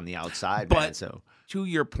what's on the outside, But man. So, to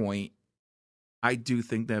your point, I do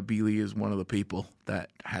think that Beely is one of the people that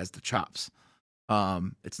has the chops.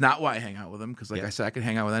 It's not why I hang out with him because, like I said, I could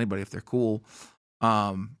hang out with anybody if they're cool.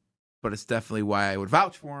 But it's definitely why I would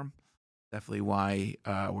vouch for him. Definitely why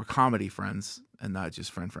we're comedy friends and not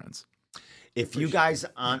just friends. if you guys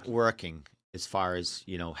aren't working, as far as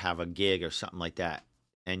have a gig or something like that,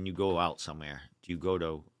 and you go out somewhere, do you go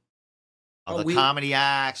to other comedy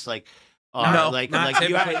acts like? No, like not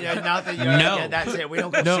you typically. nothing. No. Yeah, that's it. We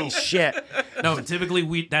don't go see shit. No,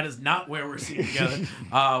 typically that is not where we're seen together.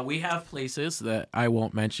 We have places that I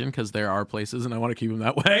won't mention because there are places, and I want to keep them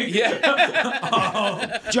that way.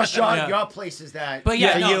 Yeah. Just your places that. But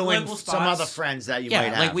yeah, for no, you and local some spots. other friends that you Yeah,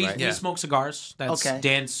 might have. like we right? smoke cigars. That's Okay.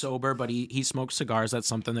 Dan's sober, but he smokes cigars. That's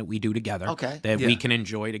something that we do together. Okay. That Yeah. we can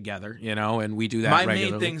enjoy together, and we do that My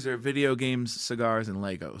regularly. main things are video games, cigars, and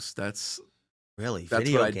Legos. That's Really, That's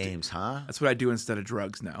video what I do. games, huh? what I do instead of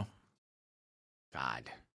drugs now. God,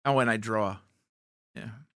 Oh, and I draw. Yeah.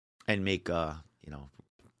 and make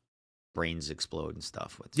brains explode and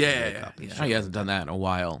stuff with Yeah, makeup and yeah. Oh, he hasn't done that in a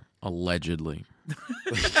while, allegedly.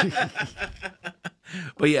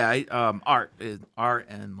 But yeah, art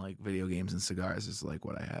and like video games and cigars is like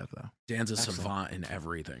what I have though. Dan's a savant in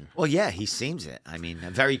everything. Well, yeah, he seems it. I mean,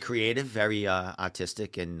 very creative, very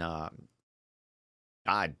artistic, and a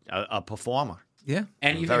performer. Yeah.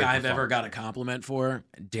 Anything Very I've performant. ever got a compliment for,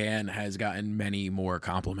 Dan has gotten many more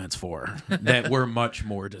compliments for that were much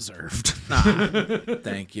more deserved.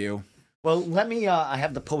 Thank you. Well, let me. I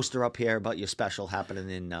have the poster up here about your special happening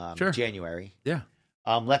in Sure. January. Yeah.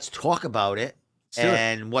 Let's talk about it Let's do it.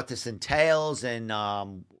 and what this entails, and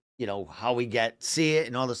how we see it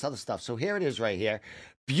and all this other stuff. So here it is, right here.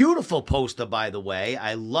 Beautiful poster, by the way.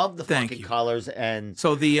 I love the Thank fucking you. colors and.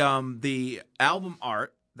 So the album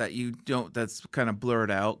art that that's kind of blurred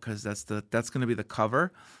out because that's going to be the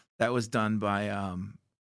cover. That was done by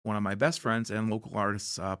one of my best friends and local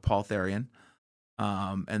artists, Paul Therian.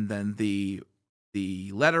 And then the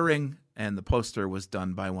lettering and the poster was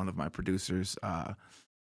done by one of my producers,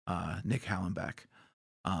 Nick Hallenbeck.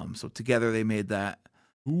 So together they made that.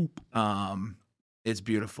 It's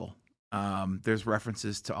beautiful. There's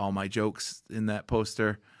references to all my jokes in that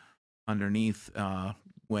poster underneath.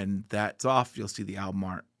 When that's off, you'll see the album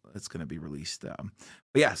art that's going to be released. But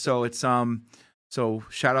yeah, so it's so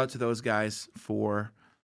shout out to those guys for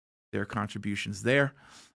their contributions there.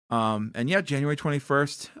 And yeah, January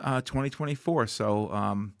 21st, 2024. So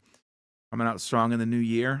coming out strong in the new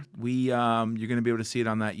year. You're going to be able to see it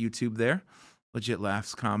on that YouTube there, Legit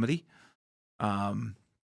Laughs Comedy.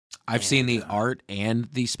 I've seen the art and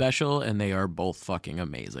the special, and they are both fucking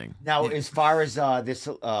amazing. Now, as far as this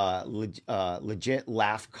legit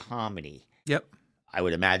laugh comedy, Yep. I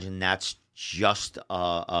would imagine that's just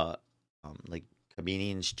like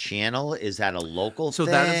comedian's channel. Is that a local So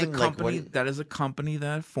thing? that is a Like, company. what- That is a company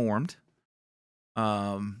that formed.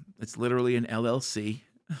 It's literally an LLC,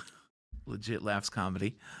 Legit Laughs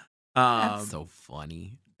Comedy. That's so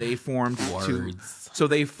funny. They formed Words. So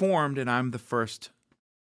they formed, and I'm the first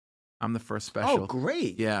special. Oh,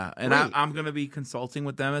 great. Yeah, and Great. I'm going to be consulting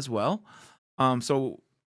with them as well. So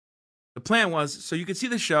the plan was, so you could see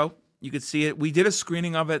the show, you could see it. We did a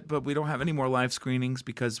screening of it, but we don't have any more live screenings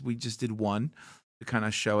because we just did one to kind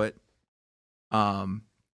of show it.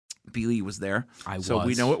 Beely was there, so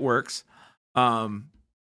we know it works.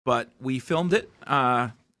 But we filmed it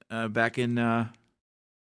back in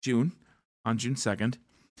June, on June 2nd,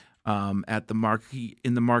 at the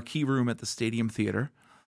marquee room at the Stadium Theater.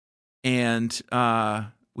 And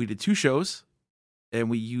we did 2 shows, and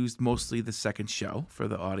we used mostly the second show for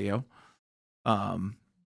the audio. So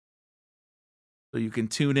you can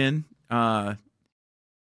tune in.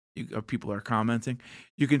 People are commenting.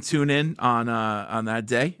 You can tune in on that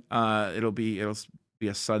day. It'll be a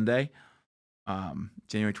Sunday,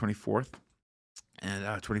 January 24th and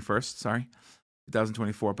 21st. Sorry,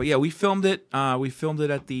 2024. But yeah, we filmed it. We filmed it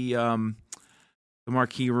at the the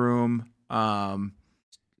Marquee Room,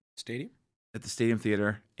 Stadium? at the Stadium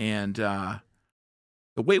Theater, and the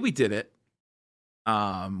way we did it,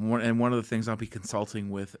 one of the things I'll be consulting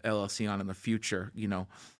with LLC on in the future,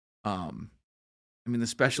 I mean, the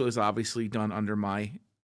special is obviously done under my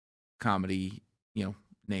comedy,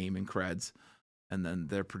 name and creds, and then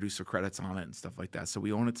their producer credits on it and stuff like that. So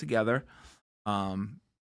we own it together. And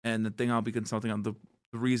the thing I'll be consulting on, the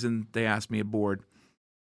reason they asked me aboard,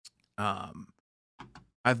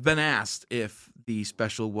 I've been asked if the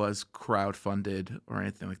special was crowdfunded or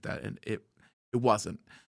anything like that, and it wasn't.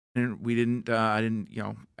 And we didn't. I didn't,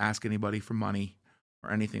 ask anybody for money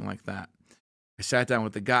or anything like that. I sat down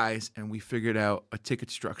with the guys and we figured out a ticket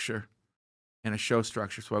structure and a show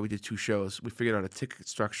structure. That's why we did 2 shows. We figured out a ticket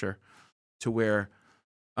structure to where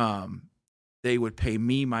they would pay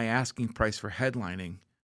me my asking price for headlining,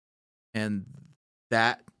 and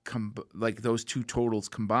that those 2 totals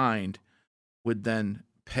combined would then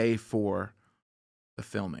pay for the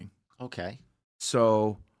filming. Okay.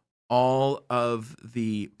 So all of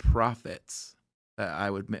the profits that I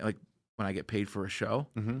would make, like when I get paid for a show,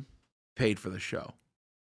 paid for the show.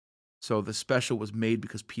 So the special was made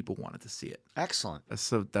because people wanted to see it. Excellent.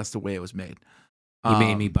 That's the way it was made. He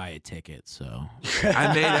made me buy a ticket, so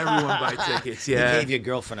I made everyone buy tickets. Yeah, You gave your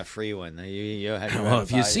girlfine a free one. You had to well,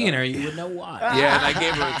 if buy you'd seen one. her, you would know why. yeah, and I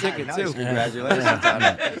gave her a ticket Nice. too. Congratulations on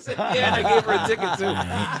it. Yeah, and I gave her a ticket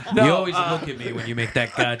too. You always look at me when you make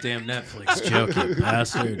that goddamn Netflix joke, you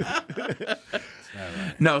bastard.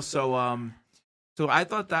 No, so I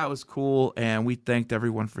thought that was cool, and we thanked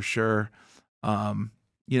everyone for sure.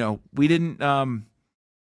 We didn't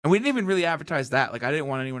and we didn't even really advertise that. Like, I didn't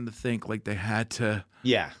want anyone to think like they had to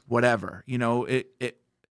whatever.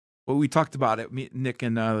 Well, we talked about it. Me, Nick,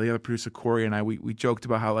 and the other producer Corey and I, we joked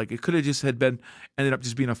about how like it could have just ended up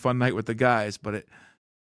just being a fun night with the guys, but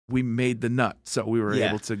we made the nut, so we were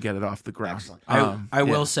able to get it off the ground. Excellent. I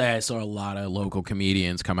will say I saw a lot of local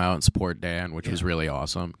comedians come out and support Dan, which was really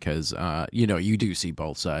awesome because, you do see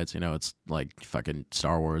both sides. It's like fucking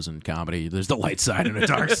Star Wars and comedy. There's the light side and the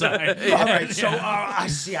dark side. All right, so I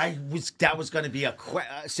see. That was going to be a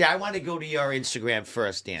see. I want to go to your Instagram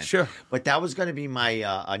first, Dan. Sure, but that was going to be my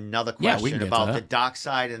another Yeah, we question can get about to the that. dark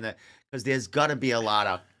side and because there's got to be a lot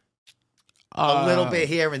of a little bit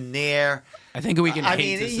here and there. I think we can. I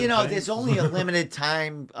hate mean, to some there's things. only a limited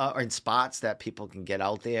time or spots that people can get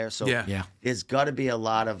out there. So Yeah. there's got to be a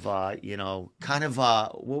lot of, kind of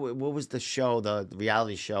what was the show, the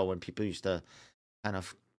reality show when people used to kind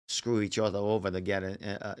of screw each other over to get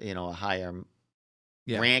a higher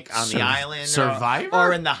rank on the island, Survivor?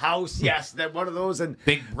 or in the house. Yes, that one of those, and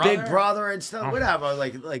Big Brother? and stuff, whatever.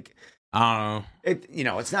 Like. I don't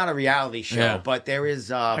know. It's not a reality show, Yeah. but there is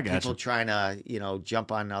gotcha. people trying to,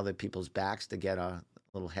 jump on other people's backs to get a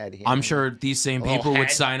little head here. I'm sure these same A little people would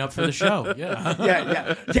head. sign up for the show.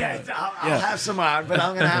 Yeah. yeah. I'll have some on, but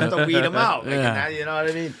I'm gonna have to weed them out. Yeah. You know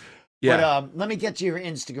what I mean? Yeah. But let me get to your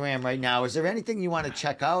Instagram right now. Is there anything you want to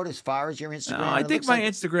check out as far as your Instagram? I It think looks my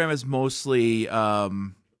like- Instagram is mostly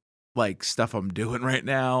like stuff I'm doing right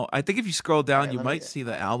now. I think if you scroll down, Okay, you let me- might see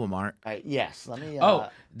the album art. yes. Let me.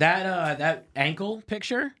 That ankle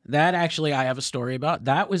picture, that actually I have a story about.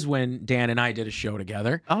 That was when Dan and I did a show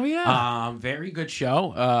together. Oh yeah. Very good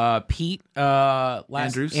show. Pete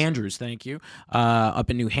Andrews, thank you. Up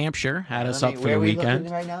in New Hampshire, had us up for where the are we weekend.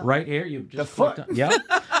 looking right now? Right here, you just The foot. clicked on- Yeah.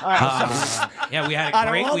 All right. Yeah, we had Out a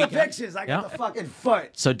of great all weekend. the pictures, I got Yeah. the fucking foot.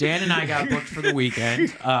 So Dan and I got booked for the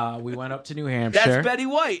weekend. We went up to New Hampshire. That's Betty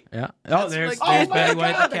White. Yeah. Oh, there's like- there's Oh my Betty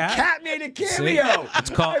White God, the cat. The cat made a cameo. It's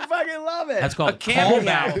called- I fucking love it. That's called cameo.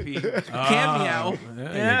 callback, Pete. Cameo.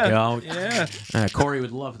 There Yeah. you go. Yeah. Corey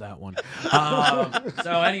would love that one.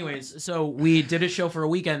 So we did a show for a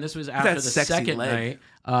weekend. This was after That the sexy second leg.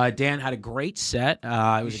 night. Dan had a great set. It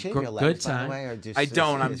You was a shave your good legs, by the time. way, or just, I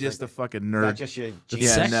don't. I'm it's just a like- fucking not nerd. just your He's Yeah,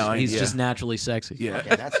 sexy. no, He's yeah. just naturally sexy. Yeah.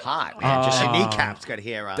 Okay, that's hot, man. Just your kneecaps got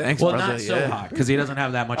hair on. Thanks, Well, brother. not so Yeah. hot because he doesn't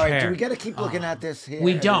have that much All right, hair. do we got to keep looking at this here?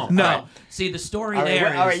 We don't. No. All right. See, the story All right, there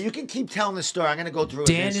well, all right, is you can keep telling the story. I'm going to go through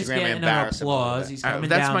Dan his is Instagram and getting an embarrass him a little applause. bit. He's coming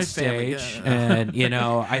That's down my family, stage, yeah. and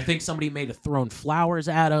I think somebody may have thrown flowers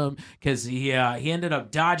at him because he ended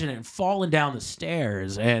up dodging it and falling down the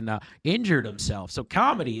stairs and injured himself. So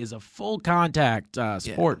comedy is a full contact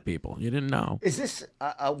sport. People, you didn't know. Is this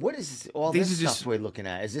what is all These this are stuff just- we're looking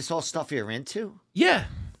at? Is this all stuff you're into? Yeah.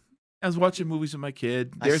 I was watching movies with my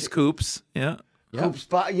kid. I There's see. Coops. Yeah. Yeah. Coops,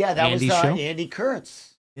 yeah, that Andy's was show? Andy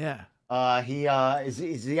Kurtz. Yeah. He does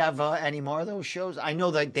he have any more of those shows? I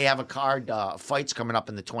know that they have a card fights coming up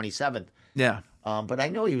in the 27th. Yeah. But I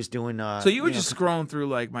know he was doing. So you were just scrolling through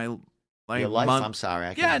like my like Your life. month. I'm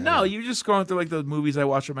sorry. Yeah, no, you're just scrolling through like the movies I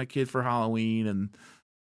watch with my kid for Halloween, and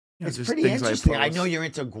It's just pretty things interesting. I post. know you're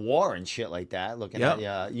into gore and shit like that. Looking Yep.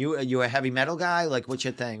 at you a heavy metal guy? Like, what's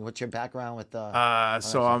your thing? What's your background with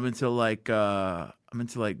So I'm into like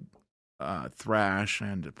thrash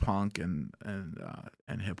and punk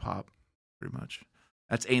and hip hop, pretty much.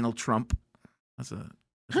 That's Anal Trump. That's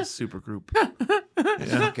a super group.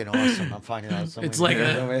 That's fucking awesome. I'm finding out something. It's like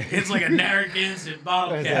a Narragansett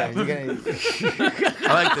bottle cap.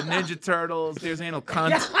 I like the Ninja Turtles. There's Anal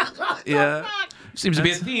Cunt. Yeah. Seems to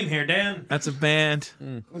be a theme here, Dan. That's a band.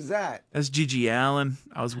 What's that? That's Gigi Allen.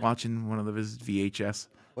 I was watching one of his VHS.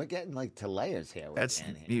 We're getting like to layers here. That's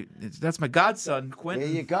my godson, There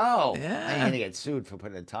Quentin. you go. Yeah. I'm gonna get sued for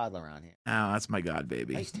putting a toddler on here. Oh, that's my god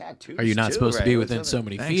baby. Nice tattoos. Are you not too, supposed to Ray. be What's within up? so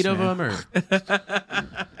many Thanks, feet of man. them? Or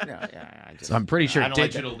Yeah, I just, I'm pretty sure I don't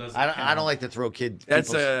like digital to- doesn't. I don't like to throw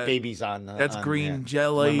people's babies on. That's on green there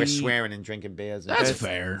jelly. when we're swearing and drinking beers. And That's shit.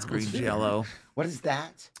 fair. It's green jello. What is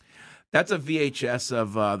that? That's a VHS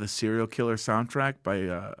of the Serial Killer soundtrack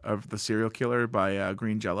of the Serial Killer by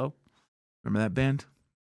Green Jello. Remember that band?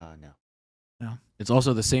 No. It's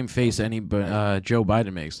also the same face Joe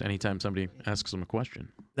Biden makes anytime somebody asks him a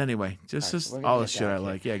question. Anyway, All right, just we're gonna all the get shit down I here.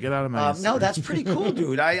 like. Yeah, get out of my. No, that's pretty cool,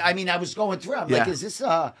 dude. I mean, I was going through. I'm like, Yeah. is this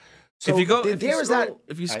So if you go,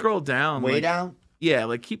 if you scroll down, way like, down. yeah,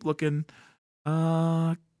 like keep looking.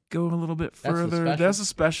 Go a little bit That's the further. special? That's a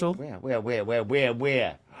special. Where?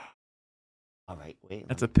 All right, wait.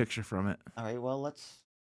 That's a picture from it. All right, well, let's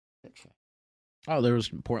picture. Oh, there was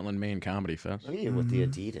Portland, Maine Comedy Fest. Look at you with the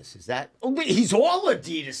Adidas. Is that? Oh, wait, he's all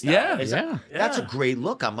Adidas now. Yeah, Is that- yeah. That's a great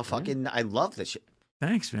look. I'm a fucking. I love this shit.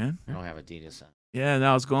 Thanks, man. I don't have Adidas on. Yeah,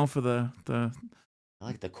 no, I was going for the. I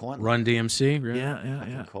like the corn. Run DMC. Really?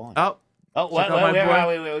 Yeah. Corn. Oh, Oh, check out my where boy. are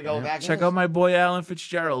we? We go yeah. back. Check out my boy Alan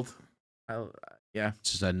Fitzgerald. Yeah,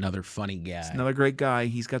 It's just another funny guy. it's another great guy.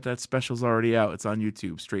 He's got that specials already out. It's on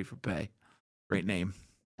YouTube, straight for pay. Great name.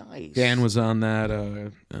 Nice. Dan was on that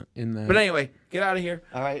in the. But anyway, get out of here.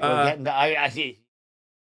 All right, we're getting. I see.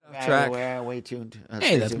 Track. We're way tuned. Hey,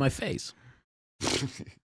 stay that's tuned. my face.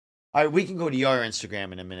 All right, we can go to your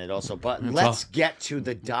Instagram in a minute, also, but That's let's get to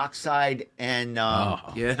the dock side and.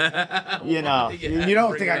 Yeah. You know, Yeah, you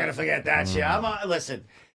don't bring think it I'm gonna up. forget that shit. Listen.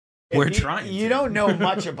 if We're you- trying You to. don't know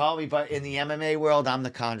much about me, but in the MMA world, I'm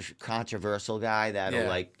the controversial guy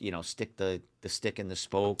that'll Yeah. stick the stick in the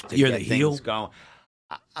spoke. To You're get the things heel? Going.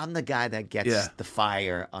 I'm the guy that gets Yeah. the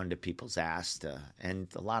fire under people's ass, and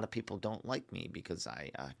a lot of people don't like me because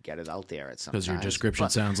I get it out there at some. Because your times. description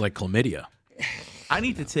But- sounds like chlamydia. I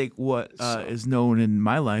need to take what is known in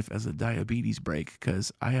my life as a diabetes break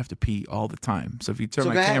because I have to pee all the time. So if you turn So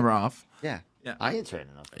my go ahead. camera off, Yeah, Yeah. I ain't turning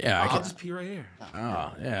enough. Yeah, I I'll can. just pee right here.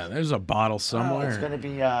 Oh, yeah. There's a bottle somewhere. It's gonna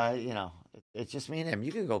be, it's just me and him.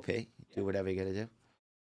 You can go pee, do whatever you gotta do.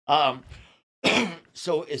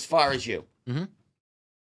 So as far as you, Mhm.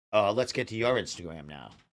 let's get to your Instagram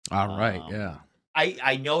now. All right. Yeah.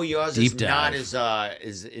 I know yours Deep is not dive.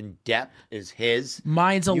 as in depth as his.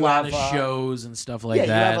 Mine's a You lot have, of shows and stuff like yeah,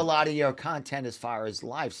 that. you have a lot of your content as far as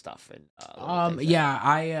live stuff and. little things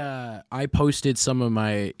Yeah, I posted some of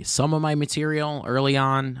my material early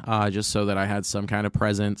on, just so that I had some kind of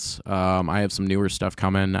presence. I have some newer stuff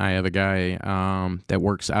coming. I have a guy that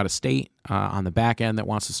works out of state on the back end that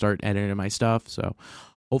wants to start editing my stuff. So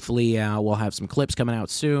hopefully we'll have some clips coming out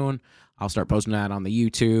soon. I'll start posting that on the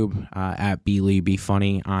YouTube at Be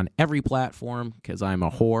Funny on every platform because I'm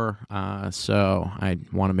a whore. So I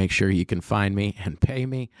want to make sure you can find me and pay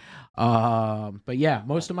me. But yeah,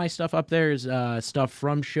 most of my stuff up there is stuff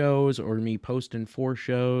from shows or me posting for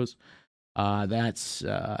shows. That's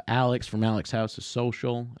Alex from Alex House of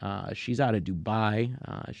Social. She's out of Dubai.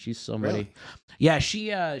 She's somebody. Really? Yeah,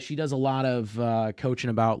 she does a lot of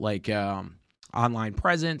coaching about like online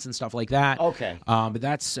presence and stuff like that. Okay. But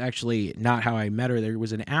that's actually not how I met her. There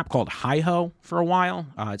was an app called Hi-Ho for a while.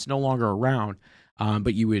 It's no longer around,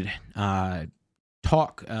 but you would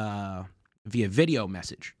talk via video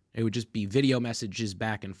message. It would just be video messages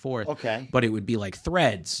back and forth. Okay. But it would be like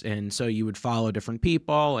threads, and so you would follow different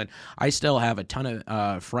people. And I still have a ton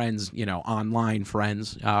of friends, online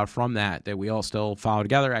friends from that we all still follow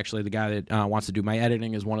together. Actually, the guy that wants to do my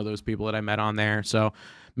editing is one of those people that I met on there. So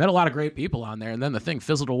met a lot of great people on there, and then the thing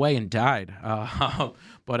fizzled away and died.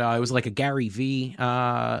 But it was like a Gary V.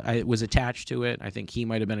 I was attached to it. I think he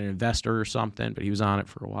might have been an investor or something, but he was on it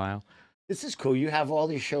for a while. This is cool. You have all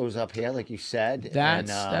these shows up here, like you said.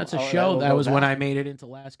 That's a show. That was when I made it into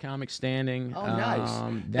last Comix Standing. Oh,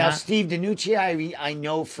 nice. Now, Steve DiNucci, I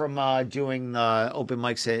know from doing the open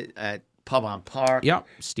mics at Pub on Park. Yep,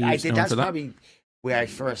 Steve's known That's for that. probably where I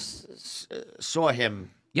first saw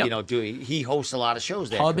him Yep. He hosts a lot of shows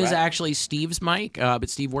there. Hub is correct? actually Steve's mic, but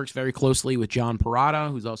Steve works very closely with John Parada,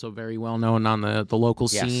 who's also very well known on the local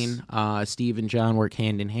Yes. scene. Steve and John work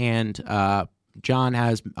hand in hand. John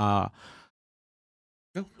has.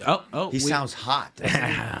 He sounds hot. doesn't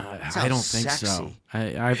he? I don't think so. sexy.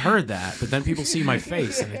 I've heard that, but then people see my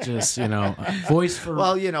face, and it just voice for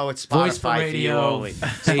Well, it's voice for Spotify for you radio, only.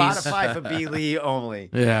 Spotify for B. Lee only.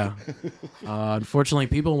 yeah. Unfortunately,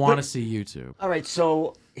 people want to see YouTube. All right,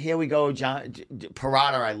 so here we go, John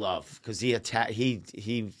Parada. I love because he's A lot of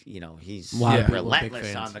people are big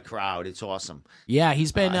relentless fans. on the crowd. It's awesome. Yeah,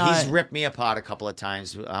 he's been. He's ripped me apart a couple of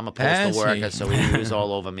times. I'm a Has postal he? worker, so he was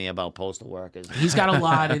all over me about postal workers. He's got a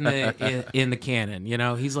lot in the canon.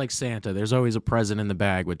 He's like Santa. There's always a present in the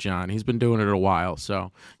bag with John. He's been doing it a while,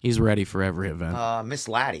 so he's ready for every event. Miss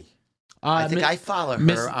Laddie. I think I follow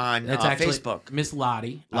her on Facebook. Miss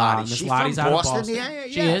Lottie. Lottie. Miss She's Lottie's from out Boston? of Boston. Yeah,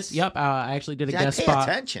 She yes. is. Yep. I actually did a I guest pay spot.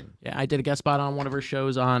 attention. Yeah, I did a guest spot on one of her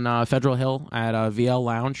shows on Federal Hill at VL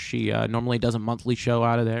Lounge. She normally does a monthly show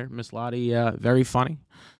out of there. Miss Lottie, very funny.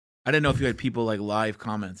 I didn't know if you had people like live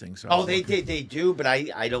commenting. So Oh, they do, but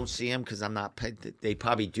I don't see them because I'm not paid. They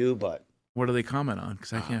probably do, but What do they comment on?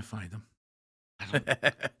 Because I can't find them.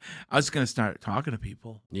 I was gonna start talking to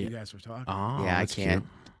people. Yeah. You guys were talking. Oh, yeah, I that's can't. cute.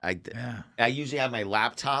 Yeah. I usually have my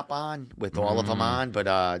laptop on with all of them on,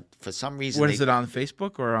 but for some reason, What is it on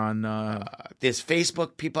Facebook or on? There's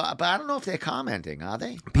Facebook people, but I don't know if they're commenting. Are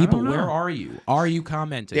they? People, I don't know. where are you? Are you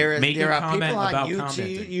commenting? Make There a are comment people on about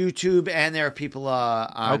commenting. YouTube, and there are people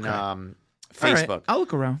on Okay. All right, Facebook. I'll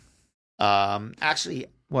look around. Actually,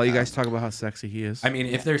 While you guys talk about how sexy he is. I mean,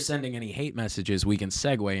 if they're sending any hate messages, we can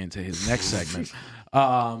segue into his next segment.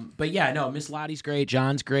 But yeah, no, Miss Lottie's great,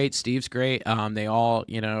 John's great, Steve's great. They all,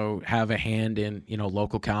 have a hand in,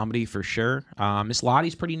 local comedy for sure. Miss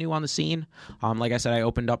Lottie's pretty new on the scene. Like I said, I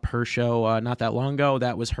opened up her show not that long ago.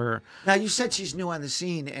 That was her. now you said she's new on the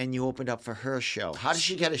scene, and you opened up for her show. How did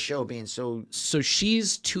she get a show being so? So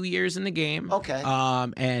she's 2 years in the game. Okay.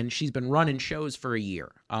 And she's been running shows for a year.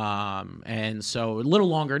 And so a little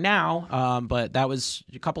longer now, but that was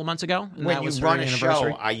a couple of months ago. And When that you was her run a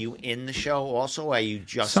anniversary. show, are you in the show also? Or are you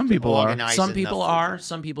just Some people are. organizing Some people the- are.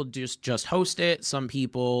 Some people just host it. Some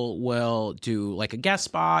people will do like a guest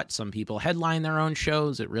spot. Some people headline their own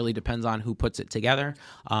shows. It really depends on who puts it together.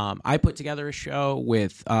 I put together a show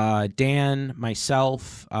with Dan,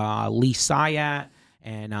 myself, Lee Sayat,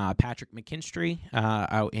 and Patrick McKinstry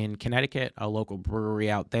out in Connecticut. A local brewery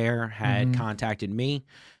out there had contacted me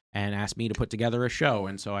and asked me to put together a show.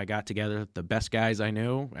 And so I got together the best guys I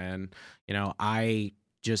knew. And, I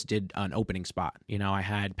just did an opening spot. I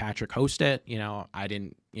had Patrick host it. I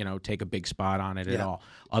didn't, take a big spot on it at all.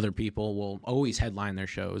 Other people will always headline their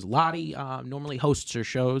shows. Lottie normally hosts her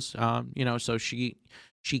shows, so she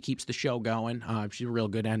keeps the show going. She's a real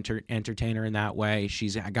good entertainer in that way.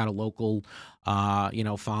 She's got a local,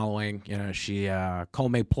 following. She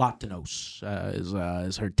Come Platinos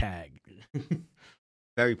is her tag.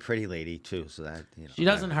 Very pretty lady too, so that She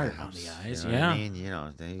doesn't hurt helps, on the eyes, you know what yeah.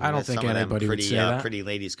 I mean, I don't think some of them anybody would pretty, say that. pretty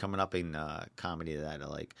ladies coming up in comedy that are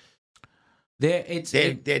like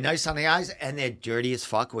They're nice on the eyes and they're dirty as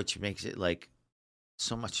fuck, which makes it like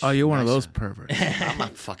so much. Oh, you're one of those nicer. perverts. I'm a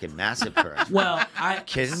fucking massive pervert. Well, I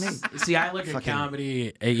Kidding me? See, I look at Fucking-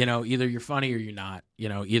 comedy, either you're funny or you're not,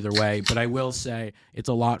 either way. But I will say it's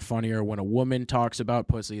a lot funnier when a woman talks about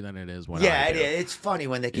pussy than it is when Yeah, I do. it's funny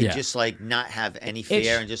when they can Yeah. just like not have any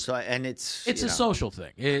fear and just and it's It's a social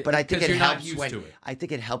thing. But I think 'cause it you're not helps used when to it. I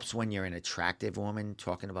think it helps when you're an attractive woman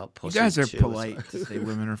talking about You pussy. guys are too, polite to say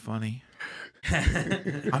women are funny.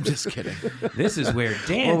 I'm just kidding. This is where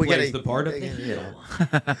Dan Well, we plays gotta- the part of the heel.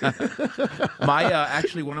 My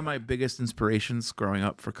actually one of my biggest inspirations growing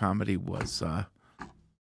up for comedy was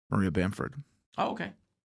Maria Bamford. Oh, okay.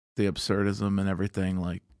 The absurdism and everything,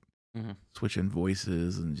 like Mhm. switching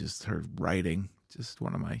voices and just her writing. Just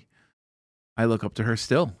one of my. I look up to her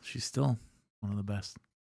still. She's still one of the best.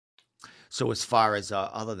 So as far as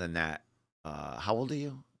other than that, how old are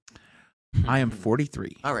you? I am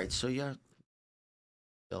 43. All right, so you're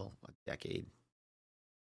still a decade,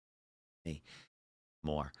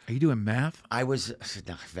 more. Are you doing math? I was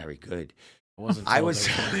not very good. Wasn't I told was,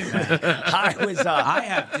 there was anything bad. I was. I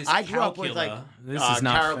have this I grew up with like This is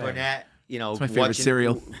not Carol fair. Burnett. It's my favorite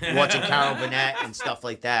cereal. Watching Carol Burnett and stuff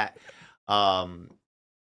like that. Yeah.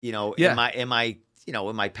 in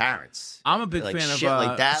my parents. I'm a big Like fan of shit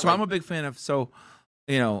like that, So like- I'm a big fan of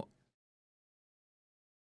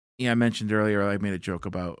I mentioned earlier I made a joke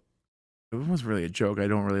about it was really a joke. I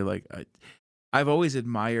don't really like I've always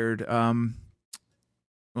admired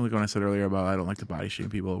like when I said earlier about I don't like to body shame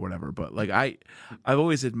people or whatever, but like I've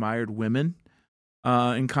always admired women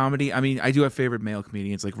in comedy. I mean, I do have favorite male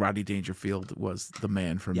comedians, like Rodney Dangerfield was the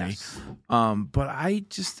man for Yes. me. But I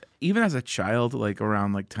just, even as a child, like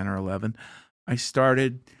around like 10 or 11, I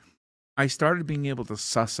started being able to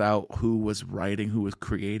suss out who was writing, who was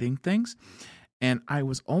creating things. And I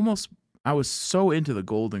was so into the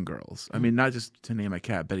Golden Girls. I mean, not just to name a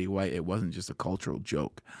cat, Betty White. It wasn't just a cultural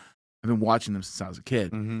joke. I've been watching them since I was a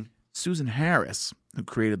kid. Mm-hmm. Susan Harris, who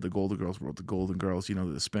created the Golden Girls, wrote the Golden Girls, the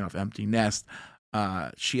spinoff Empty Nest.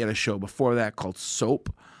 She had a show before that called Soap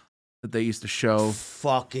that they used to show.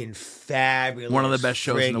 Fucking fabulous. One of the best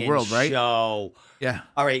shows in the world, right? Show. Yeah.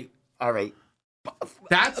 All right.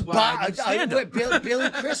 That's why I stand up. Billy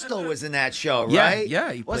Crystal was in that show, Yeah, right?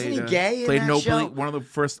 yeah. He Wasn't played, he gay in played that show? one of the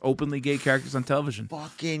first openly gay characters on television.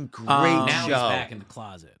 Fucking great Now Now show. he's back in the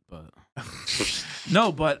closet, but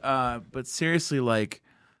No, but seriously, like,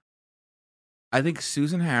 I think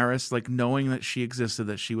Susan Harris, like, knowing that she existed,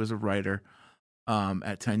 that she was a writer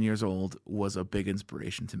at 10 years old, was a big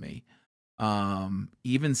inspiration to me.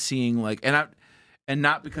 Even seeing, like, and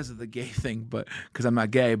not because of the gay thing, but because I'm not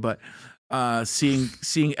gay, but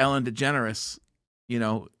seeing Ellen DeGeneres,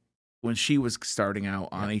 when she was starting out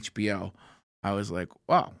on HBO, I was like,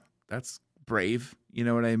 wow, that's brave. You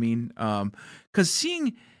know what I mean? Because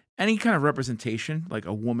seeing any kind of representation, like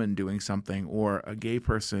a woman doing something, or a gay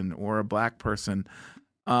person, or a black person,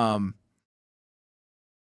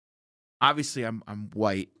 obviously I'm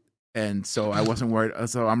white, and so I wasn't worried.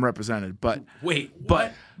 So I'm represented. But wait,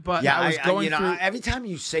 but Yeah, I was going through. every time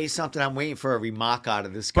you say something, I'm waiting for a remark out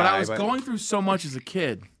of this guy. But I was going through so much as a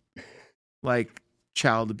kid, like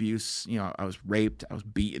child abuse. I was raped, I was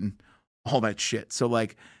beaten, all that shit. So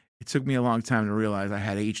like, it took me a long time to realize I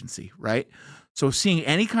had agency, right? So seeing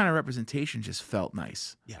any kind of representation just felt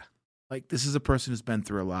nice. Yeah. Like, this is a person who's been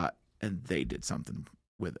through a lot, and they did something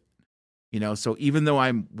with it. So even though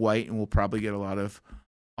I'm white and will probably get a lot of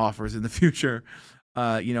offers in the future, and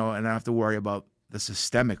I don't have to worry about the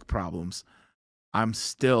systemic problems, I'm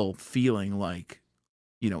still feeling like,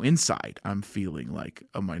 inside, I'm feeling like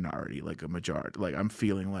a minority, like a majority, like I'm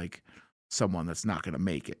feeling like someone that's not going to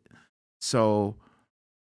make it. So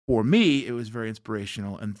for me, it was very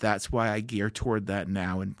inspirational, and that's why I gear toward that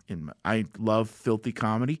now. And I love filthy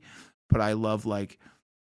comedy, but I love like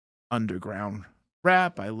underground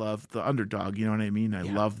rap. I love the underdog. You know what I mean? I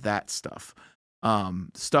love that stuff.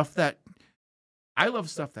 Stuff that I love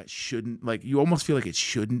stuff that shouldn't, like, you almost feel like it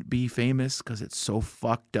shouldn't be famous because it's so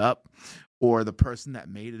fucked up, or the person that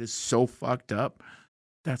made it is so fucked up.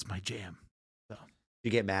 That's my jam. So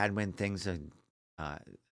You get mad when things are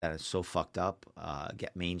that are so fucked up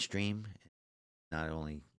get mainstream. Not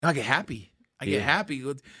only I get happy. I get happy.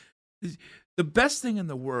 The best thing in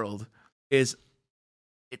the world is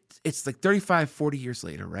it's like 35, 40 years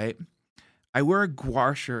later, right? I wear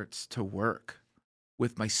Guar shirts to work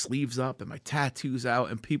with my sleeves up and my tattoos out,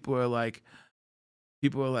 and people are like,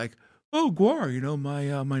 "Oh,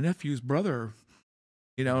 Guar, my nephew's brother."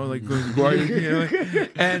 Like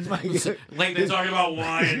Guar, and like they're talking about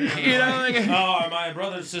wine. Oh, my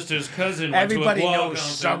brother's sister's cousin. everybody went to a knows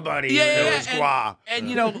concert. somebody Yeah, who knows Gua.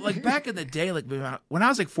 and like back in the day, like when I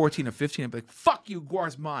was like 14 or 15, I'd be like, "Fuck you,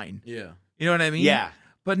 Guar's mine." Yeah. You know what I mean? Yeah,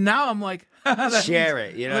 But now I'm like, share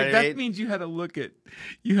it. You know like what I that mean? means you had to look at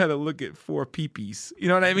 4 peepees. You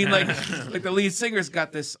know what I mean? Like the lead singer's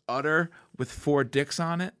got this udder with 4 dicks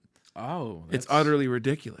on it. Oh, It's utterly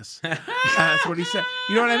ridiculous. That's what he said.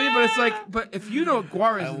 You know what I mean? But it's like, but if you know what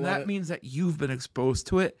Guar is, then that means that you've been exposed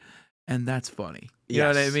to it, and that's funny. You know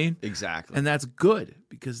what I Yes, mean? Exactly. And that's good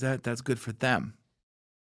because that's good for them.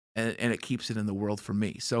 And it keeps it in the world for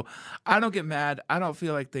me. So I don't get mad. I don't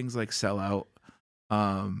feel like things like sell out.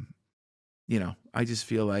 I just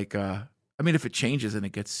feel like if it changes and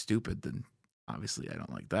it gets stupid, then obviously I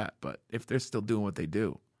don't like that. But if they're still doing what they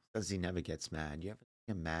do. Because he never gets mad. You ever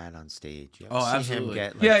see him mad on stage? You ever Oh, see absolutely.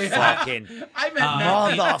 him get fucking I meant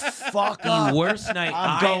mad. motherfucker. The worst night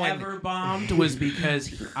I'm I going. ever bombed was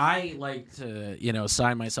because I like to,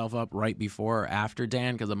 sign myself up right before or after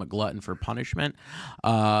Dan because I'm a glutton for punishment.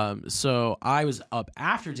 So I was up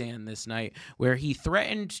after Dan this night where he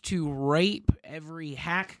threatened to rape every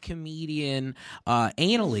hack comedian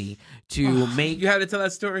anally to make. You had to tell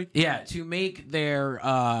that story? Yeah, to make their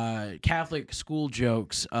Catholic school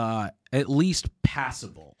jokes at least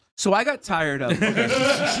passable. So I got tired of it.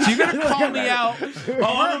 So you're going to call me out. I'm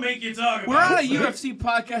gonna make you talk. We're on a UFC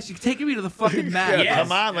podcast. You're taking me to the fucking mat. Yeah, Yes.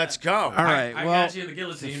 come on, let's go. All right. I well, got you in the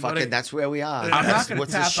guillotine. Fucking, that's where we are. I'm not That's gonna what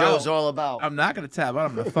this tap show's out. all about. I'm not going to tap out.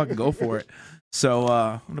 I'm going to fucking go for it. So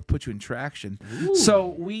I'm going to put you in traction.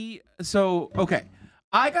 So okay.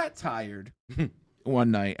 I got tired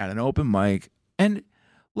one night at an open mic, and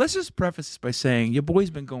let's just preface this by saying your boy's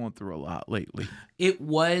been going through a lot lately. It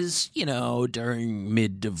was, during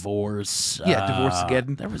mid-divorce.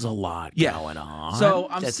 Divorce-geddon. There was a lot Yeah. going on. So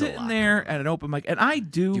I'm That's a sitting lot. there at an open mic, and I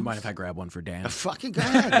do. Do you mind if I grab one for Dan? Fucking go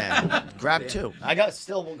ahead, man. Grab two. I got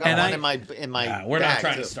one in my. We're not bag,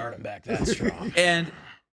 trying too. to start him back that strong.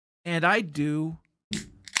 And I do,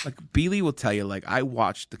 like Beely will tell you, like I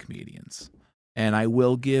watch the comedians, and I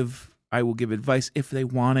will give advice if they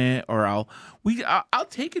want it, or I'll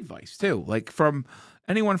take advice too, like from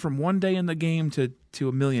anyone from 1 day in the game to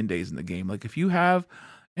a million days in the game. Like if you have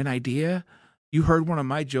an idea, you heard one of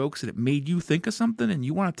my jokes and it made you think of something, and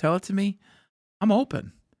you want to tell it to me, I'm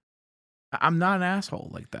open. I'm not an asshole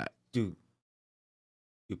like that. Do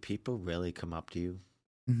people really come up to you,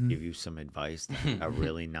 Mhm. give you some advice that are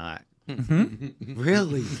really not? Mhm.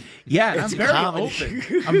 Really? Yeah, It's I'm very comedy.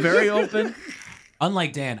 open. I'm very open.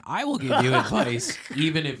 Unlike Dan, I will give you advice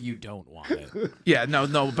even if you don't want it. Yeah, no,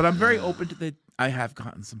 but I'm very open to the. I have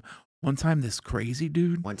gotten some. One time, this crazy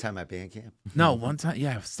dude. One time at band camp. No, one time,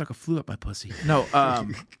 yeah, I stuck a flute up my pussy. No, I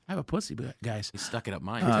have a pussy, guys. He stuck it up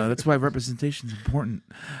mine. That's why representation is important.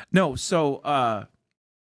 No, so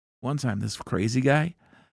one time, this crazy guy,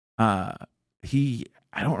 I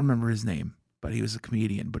don't remember his name, but he was a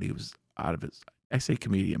comedian, but he was out of his. I say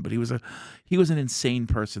comedian, but he was an insane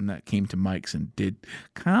person that came to mics and did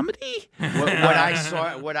comedy.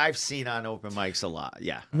 What I've seen on open mics a lot.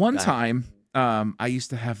 Yeah. One time, I used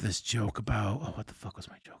to have this joke about what the fuck was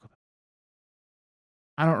my joke about?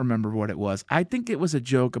 I don't remember what it was. I think it was a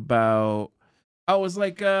joke about. I was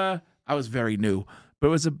like, I was very new, but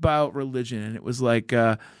it was about religion, and it was like,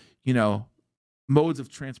 modes of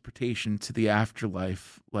transportation to the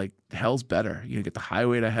afterlife. Like hell's better. You get the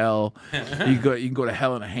highway to hell. You can go to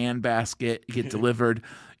hell in a handbasket. You get delivered.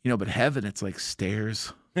 But heaven, it's like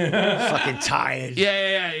stairs. Fucking tired.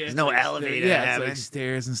 Yeah. There's no elevator. Yeah, in it's heaven. like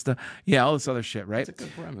stairs and stuff. Yeah, all this other shit, right? That's a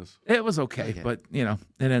good premise. It was okay, but it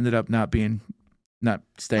ended up not A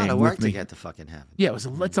staying lot of work with to me. get to fucking heaven. Yeah, it's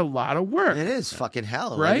a lot of work. It is fucking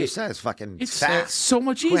hell. Right? Like you said, it's fucking It's fast. so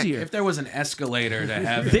much Quick. easier. If there was an escalator to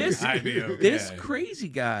heaven, This I'd be okay. this crazy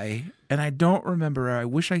guy, and I don't remember. I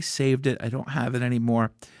wish I saved it. I don't have it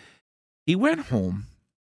anymore. He went home.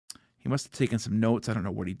 He must have taken some notes. I don't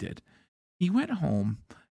know what he did. He went home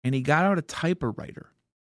and he got out a typewriter,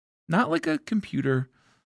 not like a computer,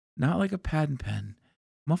 not like a pad and pen.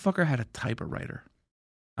 Motherfucker had a typewriter.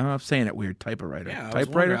 I don't know if I'm saying it weird. Typewriter. Yeah,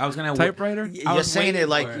 Typewriter. I was gonna Typewriter. I You're was saying waiting it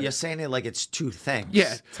like for it. you're saying it like it's two things.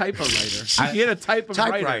 Yeah, typewriter. He had a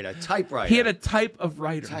typewriter. Typewriter. He had a type of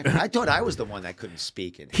writer. I thought I was the one that couldn't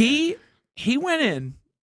speak it. He went in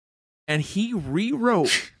and he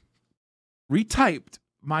retyped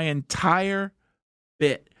my entire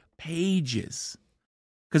bit, pages.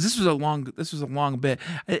 Because this was a long bit.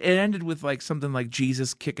 It ended with like something like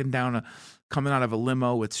Jesus coming out of a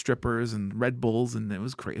limo with strippers and Red Bulls, and it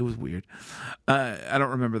was crazy. It was weird. I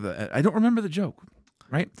don't remember the joke,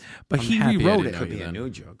 right? But I'm he happy I rewrote didn't it. know Could you be a then. new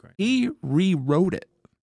joke, right? He rewrote it,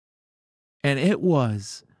 and it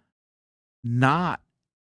was not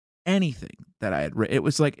anything that I had written. It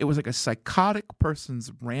was like a psychotic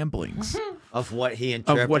person's ramblings Of what he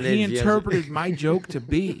interpreted. of what he interpreted my joke to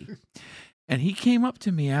be. And he came up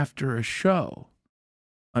to me after a show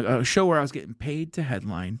where I was getting paid to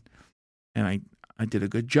headline, and I did a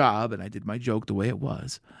good job, and I did my joke the way it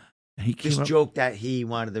was. And he came This up, joke that he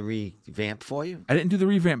wanted to revamp for you. I didn't do the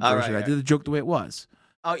revamp All version. right, I did the joke the way it was.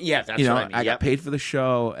 Oh yeah, that's what what I mean. I got paid for the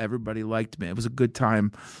show. Everybody liked me. It was a good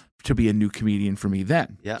time to be a new comedian for me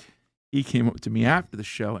then. Yep. He came up to me after the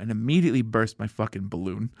show and immediately burst my fucking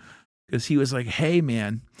balloon because he was like, "Hey,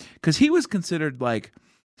 man," because he was considered like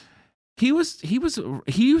he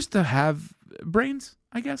used to have brains,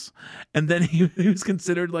 I guess, and then he was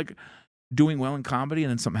considered like doing well in comedy,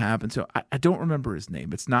 and then something happened. So I don't remember his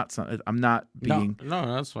name. It's not something. I'm not being.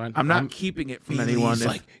 No, that's fine. I'm not keeping it from anyone. He's If,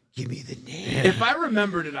 like, give me the name. if I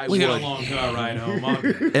remembered it, I We would. got a long car ride home.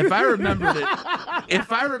 If I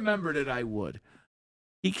remembered it, I would.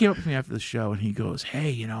 He came up to me after the show and he goes,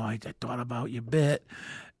 "Hey, I thought about your bit,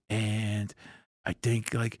 and I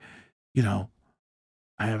think I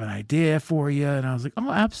have an idea for you." And I was like,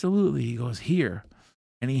 "Oh, absolutely." He goes, "Here,"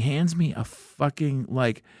 and he hands me a fucking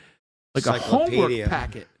like a homework Encyclopedia.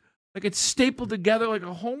 packet. Like it's stapled together like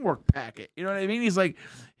a homework packet. You know what I mean? He's like,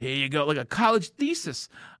 "Here you go," like a college thesis.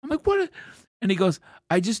 I'm like, "What?" And he goes,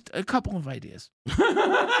 a couple of ideas.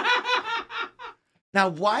 Now,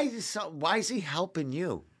 why is he helping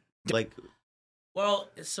you? Like, Well,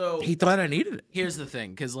 so He thought I needed it. here's the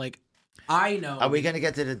thing, because I know are we gonna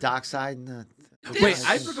get to the dark side? Wait,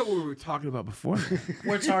 I forgot what we were talking about before.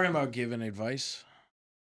 we're talking about giving advice.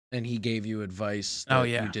 And he gave you advice Oh, that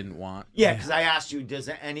yeah. you didn't want. Yeah, because I asked you,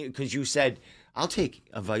 because you said, I'll take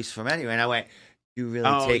advice from anyone. And I went, you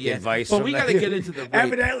really take advice well, from we got to get into the rape.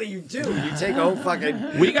 Evidently you do. You take a whole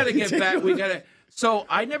fucking... We got to get back. We got to. So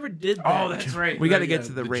I never did that. Oh, that's right. We got to Yeah, get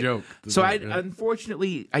to the the rape. joke. So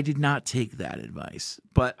unfortunately, I did not take that advice,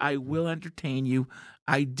 but I will entertain you.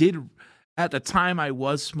 I did, at the time I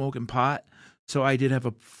was smoking pot, so I did have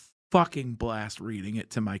a fucking blast reading it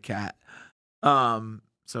to my cat.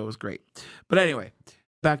 So it was great. But anyway,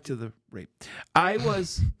 back to the rape. I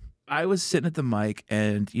was sitting at the mic,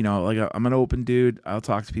 and like I'm an open dude. I'll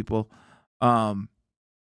talk to people. And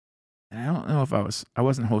I don't know if I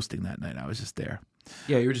wasn't hosting that night. I was just there.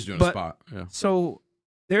 Yeah, you were just doing But- a spot. Yeah. So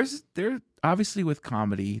there obviously with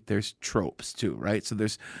comedy, there's tropes too, right? So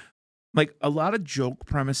there's like a lot of joke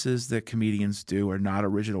premises that comedians do are not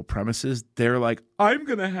original premises. They're like, I'm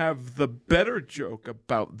gonna have the better joke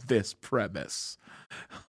about this premise.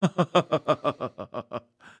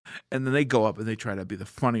 And then they go up and they try to be the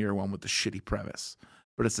funnier one with the shitty premise.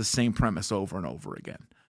 But it's the same premise over and over again.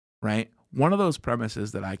 Right? One of those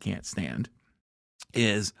premises that I can't stand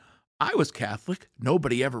is I was Catholic.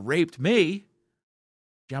 Nobody ever raped me.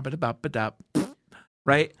 Jabba-da-bop-ba-dop.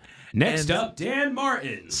 Right? Next And- up, Dan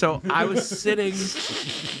Martin. So I was sitting.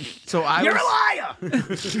 So I You're was, a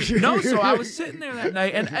liar! No, so I was sitting there that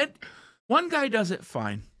night, and one guy does it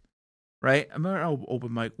fine, right? I'm an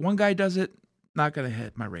open mic. One guy does it, not gonna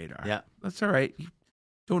hit my radar. Yeah. That's all right. You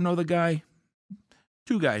don't know the guy.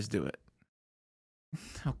 2 guys do it.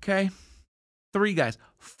 Okay. 3 guys,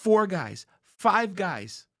 4 guys, 5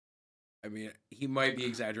 guys. I mean, he might be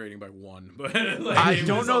exaggerating by 1, but I it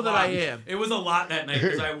don't was know a that lot. I am. It was a lot that night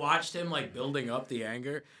because I watched him like building up the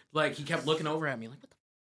anger. Like he kept looking over at me, like,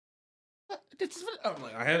 "What the? I'm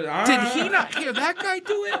like, Did he not hear that guy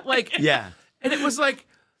do it? Like, Yeah. and it was like,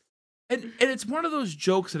 and it's one of those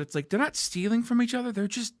jokes that it's like they're not stealing from each other; they're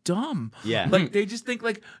just dumb. Yeah. Like they just think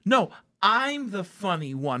like, no, I'm the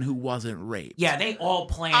funny one who wasn't raped. Yeah, they all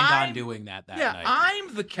planned I'm- on doing that night.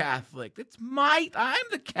 I'm the Catholic. I'm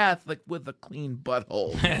the Catholic with a clean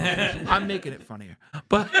butthole. I'm making it funnier,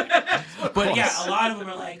 but Yeah, a lot of them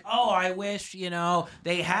are like, "Oh, I wish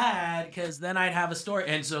they had, because then I'd have a story."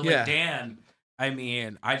 And so, like Yeah. Dan, I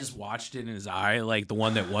mean, I just watched it in his eye, like the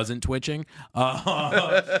one that wasn't twitching. He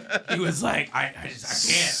was like, "I can't."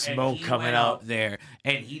 Smoke and he coming went out. up there,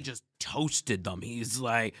 and he just toasted them. He's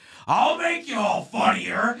like, "I'll make you all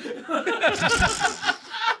funnier."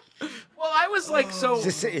 well, I was like, so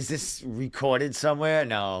Is this recorded somewhere?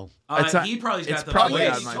 No. It's not- he probably got it's the probably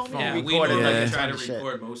voice. on my phone. Yeah, we Recorded normally it. try to Shit.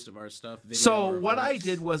 record most of our stuff. video So or what I voice.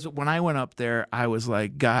 did was when I went up there, I was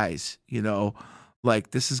like, guys,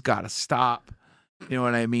 like this has got to stop. You know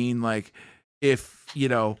what I mean? Like if,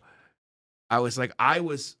 I was like, I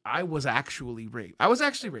was actually raped. I was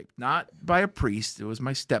actually raped, not by a priest. It was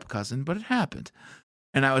my step cousin, but it happened.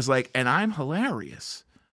 And I was like, and I'm hilarious.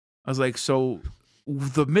 I was like, so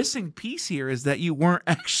the missing piece here is that you weren't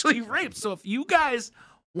actually raped. So if you guys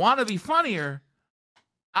want to be funnier,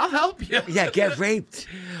 I'll help you. Yeah, get raped.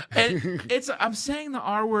 And I'm saying the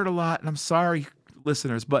R word a lot, and I'm sorry,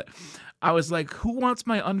 listeners, but I was like, who wants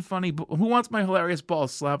my hilarious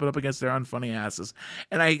balls slapping up against their unfunny asses?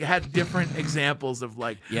 And I had different examples of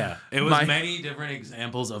like, Yeah, it was My- many different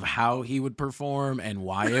examples of how he would perform and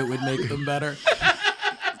why it would make them better.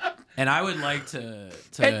 And I would like to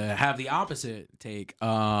have the opposite take.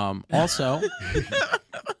 Also,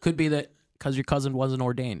 could be that because your cousin wasn't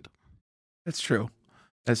ordained. that's true.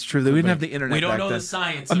 That's true. We didn't have the internet. We don't back know then. the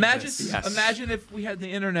science. Imagine, of this. imagine if we had the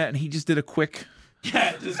internet and he just did a quick.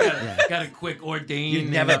 Yeah, just got a quick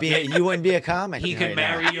ordained. You wouldn't be a comic. He could right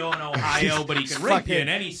marry now. you in Ohio, but he could rape you in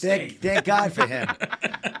any state. Thank God for him.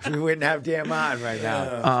 We wouldn't have Dan Martin right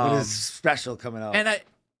now. With his special coming out.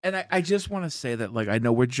 And I just want to say that, like, I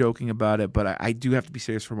know we're joking about it, but I do have to be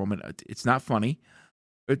serious for a moment. It's not funny.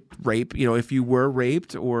 Rape, if you were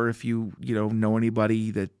raped or if you, know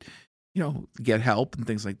anybody that, get help and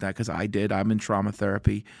things like that, because I did. I'm in trauma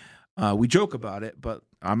therapy. We joke about it, but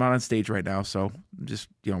I'm not on stage right now, so just,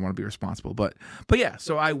 want to be responsible. But yeah,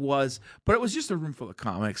 so I was, but it was just a room full of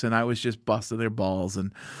comics, and I was just busting their balls,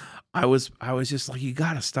 and I was just like, you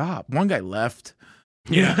got to stop. One guy left.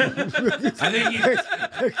 Yeah, I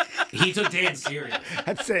think he took Dan serious.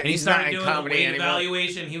 That's it. And he He's not started in doing the comedy weight anymore.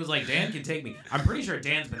 evaluation. He was like, Dan can take me. I'm pretty sure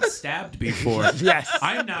Dan's been stabbed before. Yes.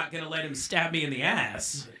 I'm not going to let him stab me in the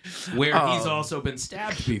ass, where he's also been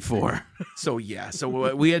stabbed before. So yeah,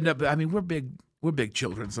 so we end up. I mean, we're big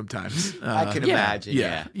children sometimes. I can imagine.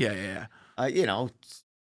 Yeah.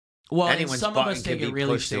 Well, Well, and anyone's some of button us can take it be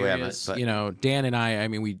really pushed to wherever, serious. but- You know, Dan and I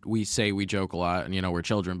mean, we say we joke a lot, and we're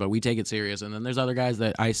children, but we take it serious. And then there's other guys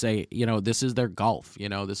that I say, this is their golf.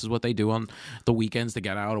 This is what they do on the weekends to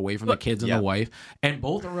get out away from the kids and the wife. And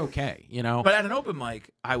both are okay. But at an open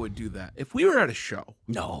mic, I would do that if we were at a show.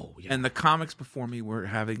 No, And the comics before me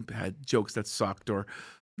had jokes that sucked or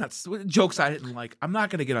not jokes I didn't like. I'm not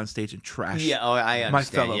going to get on stage and trash. Yeah, I understand. my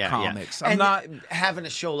fellow yeah, comics. Yeah. I'm And not having a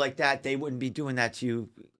show like that. They wouldn't be doing that to you.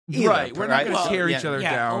 Either, right. We're not going to tear each other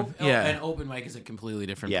down. An open mic is a completely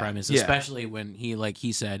different premise, Yeah. especially when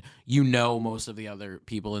he said, most of the other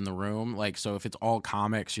people in the room. Like, so if it's all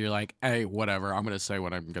comics, you're like, hey, whatever, I'm going to say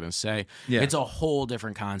what I'm going to say. Yeah. It's a whole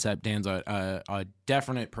different concept. Dan's a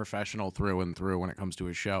definite professional through and through when it comes to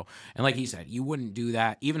his show. And like he said, you wouldn't do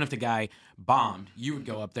that. Even if the guy bombed, you would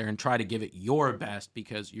go up there and try to give it your best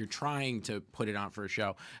because you're trying to put it on for a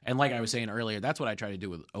show. And like I was saying earlier, that's what I try to do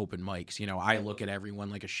with open mics. I look at everyone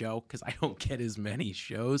like a show because I don't get as many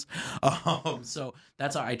shows. So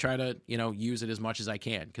that's how I try to, use it as much as I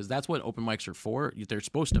can because that's what open mics are for. They're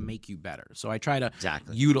supposed to make you better. So I try to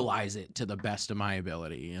utilize it to the best of my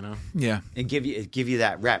ability, Yeah. And give you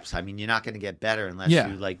that reps. I mean, you're not going to get better unless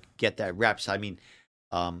you get that reps. I mean,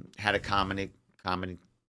 had a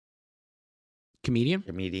comedian.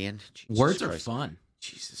 Jesus Words Christ. are fun.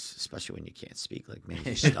 Jesus, especially when you can't speak, like me,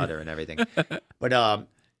 you stutter and everything. But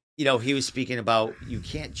he was speaking about you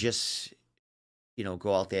can't just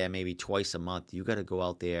go out there maybe twice a month. You got to go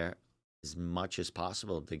out there as much as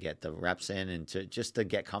possible to get the reps in and to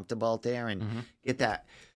get comfortable out there and get that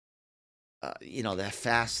that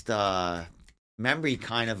fast memory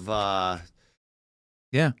kind of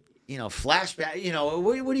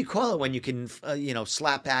flashback. What do you call it when you can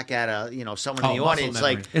slap back at someone in the audience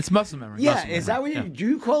memory. like It's muscle memory. yeah, Muscle is that memory. what do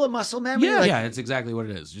you call it muscle memory? Yeah. Like, It's exactly what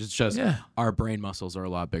it is. It's just our brain muscles are a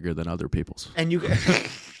lot bigger than other people's. and you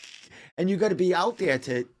and you got to be out there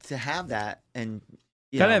to have that and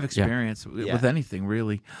Gotta have experience with anything,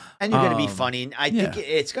 really. and you got to be funny. And I think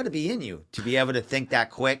it's got to be in you to be able to think that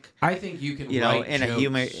quick. I think you can write in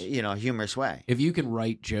jokes. a humorous way. If you can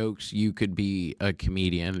write jokes, you could be a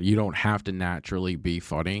comedian. You don't have to naturally be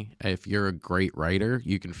funny. If you're a great writer,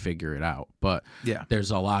 you can figure it out. But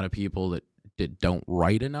there's a lot of people that don't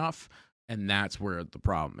write enough, and that's where the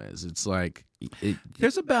problem is. It's like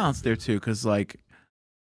there's a balance there too, because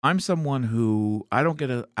I'm someone who I don't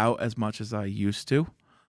get out as much as I used to.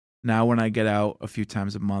 Now, when I get out a few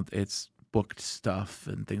times a month, it's booked stuff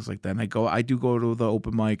and things like that. And I do go to the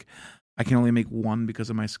open mic. I can only make one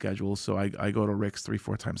because of my schedule, so I go to Rick's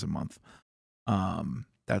 3-4 times a month.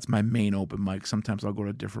 That's my main open mic. Sometimes I'll go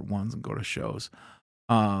to different ones and go to shows.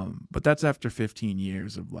 But that's after 15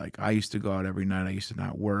 years of I used to go out every night. I used to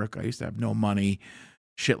not work. I used to have no money,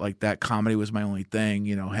 shit like that. Comedy was my only thing.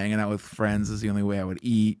 Hanging out with friends is the only way I would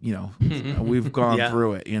eat. We've gone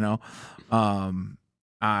through it.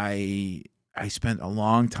 I spent a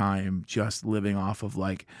long time just living off of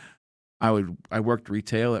I worked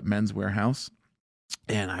retail at Men's Warehouse,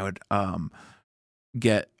 and I would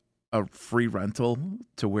get a free rental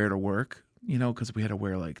to wear to work, because we had to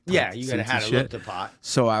wear you got to have to look the pot.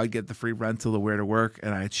 So I would get the free rental to wear to work,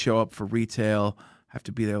 and I'd show up for retail, have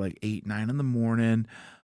to be there 8, 9 in the morning.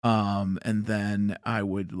 And then I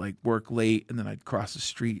would work late, and then I'd cross the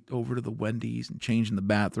street over to the Wendy's and change in the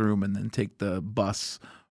bathroom, and then take the bus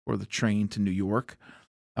or the train to New York.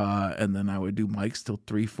 And then I would do mics till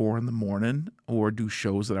 3, 4 in the morning, or do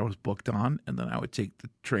shows that I was booked on. And then I would take the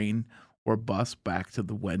train or bus back to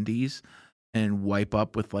the Wendy's and wipe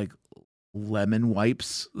up with lemon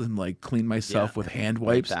wipes and clean myself with hand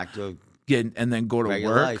wipes. Back to and then go to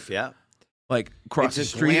regular work. life, yeah. Cross the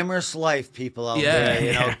It's a street. glamorous life, people out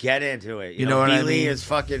there. Get into it. You know what I mean? Is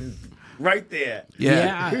fucking right there.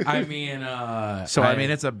 Yeah. I mean, so I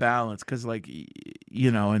mean, it's a balance because, and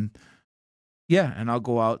I'll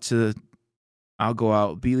go out.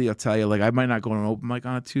 Beely will tell you, I might not go to an open mic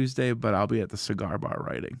on a Tuesday, but I'll be at the cigar bar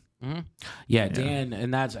writing. Mm-hmm. Yeah, Dan,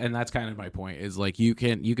 and that's kind of my point. Is you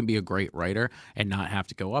can be a great writer and not have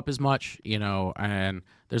to go up as much, And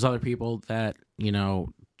there's other people that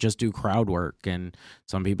just do crowd work, and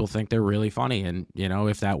some people think they're really funny, and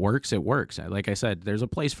if that works, it works. Like I said, there's a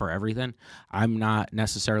place for everything. I'm not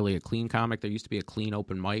necessarily a clean comic. There used to be a clean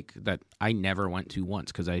open mic that I never went to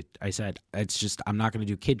once because I said it's just I'm not going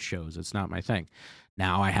to do kid shows. It's not my thing.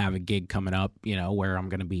 Now I have a gig coming up, where I'm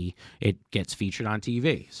going to be. It gets featured on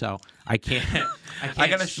TV, so I can't. I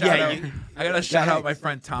gotta shout out my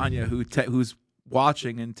friend Tanya, who's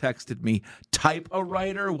watching and texted me, "Type a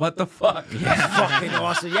writer? What the fuck?" Fucking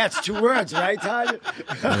awesome. Yeah, it's 2 words, right, Todd?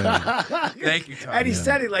 Thank you, Todd. And he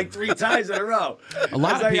said it like 3 times in a row. A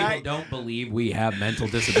lot It's of like, people don't believe we have mental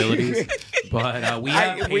disabilities, but we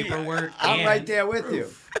have paperwork. I'm and right there with you.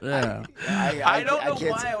 Yeah. I I don't know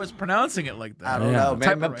can't why I was pronouncing it like that. I don't Yeah. know, man.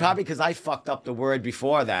 Type But of probably because I fucked up the word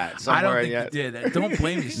before that. I Somewhere don't think yet. you did. Don't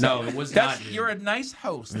blame me. No, it was not you. You're a nice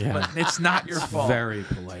host, Yeah. but it's not your fault. Very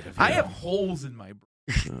polite of you. I have holes in my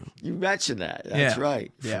brain. You mentioned that. That's Yeah.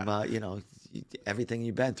 right. Yeah. From everything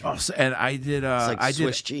you've been through. Oh, and I did. It's like I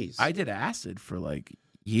Swiss did. cheese. I did acid for like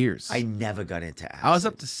years. I never got into acid. I was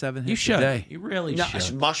up to 7 hits You should. a day. You really No,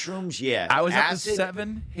 should. mushrooms, yeah. I was acid, up to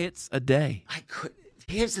 7 hits a day. I could.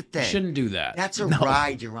 Here's the thing. You shouldn't do that. That's a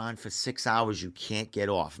ride you're on for 6 hours. You can't get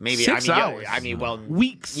off. Maybe 6 hours? well,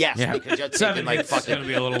 Weeks. yes, Yeah. because you're 7 taking like hits is fucking gonna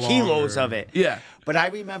be a little kilos longer. of it. Yeah. But I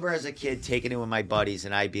remember as a kid taking it with my buddies,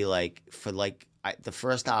 and I'd be like, the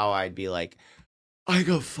first hour, I'd be like, I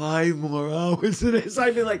got 5 more hours of this.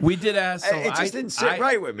 I'd be like, We did acid. it just didn't sit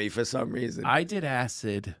right with me for some reason. I did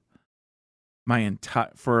acid my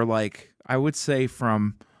entire for like I would say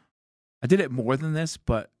I did it more than this,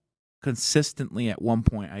 but consistently at one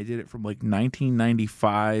point I did it from like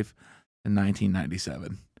 1995 to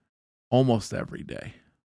 1997, almost every day.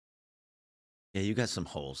 Yeah, you got some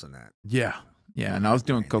holes in that. Yeah, and I was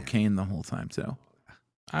doing cocaine the whole time too.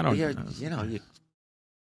 I don't. You're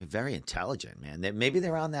very intelligent, man. Maybe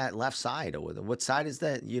they're on that left side, or what side is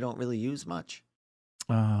that? You don't really use much.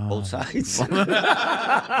 Both sides. Dan's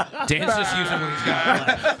just using what he's got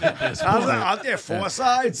left at this point. Out there 4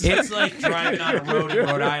 sides. It's like driving on a road in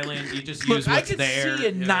Rhode Island. You just use Look, I what's can there. see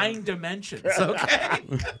in you know? 9 dimensions. Okay.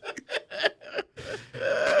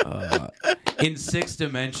 In 6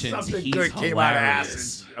 dimensions, Something he's good came out of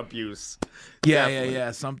hilarious. acid abuse.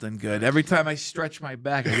 Yeah. Something good. Every time I stretch my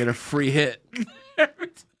back, I get a free hit.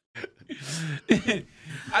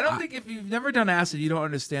 I don't think if you've never done acid, you don't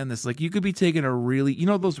understand this. Like you could be taking a really,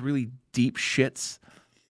 those really deep shits,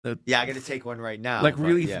 Yeah, I got to take one right now. like but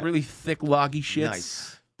really, yeah. really thick, loggy shits.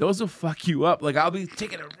 Nice. Those will fuck you up. Like I'll be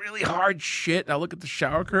taking a really hard shit, and I'll look at the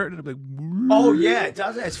shower curtain, and I'll be like, Oh yeah, it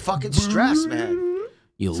does. It's fucking stress, man.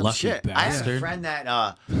 You Some lucky shit. I had a bastard. friend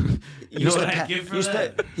that You know what I'd give for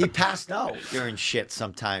that? he passed out during shit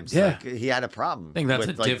sometimes. Yeah. Like, he had a problem. I think that's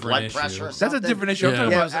with a like different blood issue. pressure. Or That's a something. different issue. I'm Yeah.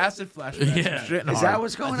 talking Yeah, about was- acid flashbacks. Yeah. and shit Is that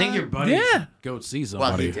what's going I think on? your buddy Yeah. should go see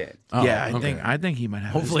somebody. Well, he did. Oh, Yeah, okay. I think he might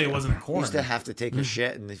have. Hopefully, it his- wasn't a He corner. used to have to take a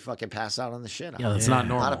shit and they fucking pass out on the shit. Yeah, that's Yeah. not a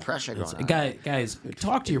normal. lot of pressure going on. Guys,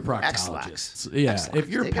 talk to your X-Lax. proctologists. Yeah, X-Lax. if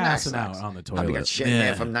you're Take an passing X-Lax. out on the I toilet. got shit in there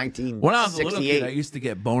Yeah. from 1968. When I was a little kid, I used to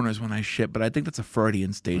get boners when I shit, but I think that's a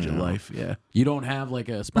Freudian stage of life. Yeah. You don't have like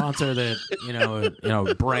a sponsor that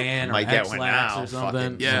brand or might get one X-Lax now. or something.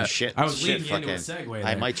 Fucking Yeah. shit. I was shit leading you into a fucking- segue.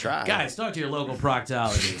 I there. might try. Guys, talk to your local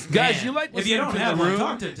proctologist. Guys, Man, you like if you listening don't to have The one, Room?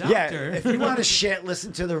 talk to doctor. Yeah, if you want to shit,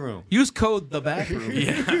 listen to The Room. Use code the bathroom.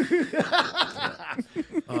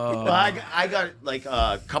 Well, I got like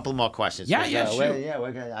a couple more questions. Yeah, But, yeah, sure.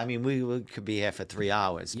 we're gonna, I mean, we could be here for 3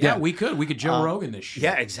 hours. Yeah, we could Joe Rogan this shit.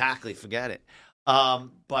 Yeah, exactly. Forget it.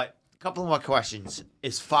 But a couple more questions.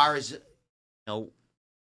 As far as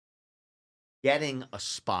getting a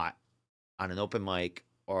spot on an open mic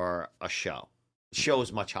or a show. Show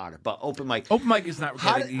is much harder, but open mic. Open mic is not.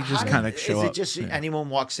 You just kind of show Is up. it just anyone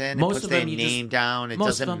walks in and Most puts of their them you just- name down? It most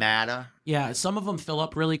of doesn't them- matter. Yeah, some of them fill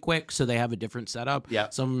up really quick, so they have a different setup. Yeah.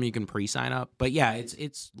 Some of them you can pre-sign up, but yeah,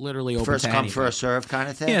 it's literally open First to come, anything. first serve kind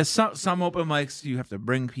of thing. Yeah, some open mics you have to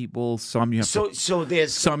bring people. Some you have to. So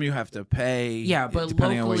there's Some you have to pay. Yeah, but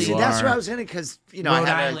depending on where locally- you See, are. that's where I was in it because Rhode I had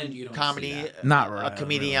Island, you a don't comedy, see that. Not a Rhode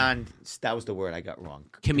comedian. That was the word I got wrong.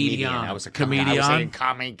 Comedian. I was a Comedian. I was saying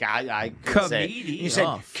comedy guy. I could say. Comedian. You said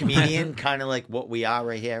Oh. comedian, kind of like what we are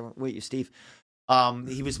right here with you, Steve.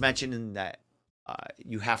 He was mentioning that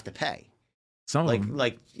you have to pay, Some of them.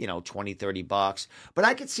 like $20-$30. But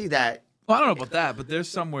I could see that. Well, I don't know about that, but there's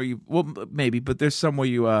some where you. Well, maybe, but there's some where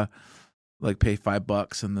you like pay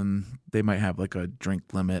 $5 and then they might have like a drink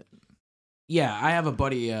limit. Yeah, I have a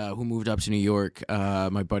buddy who moved up to New York,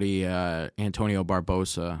 my buddy Antonio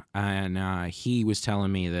Barbosa, and he was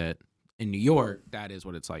telling me that in New York, that is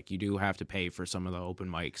what it's like. You do have to pay for some of the open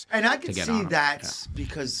mics. And I to could get see on 'em. that's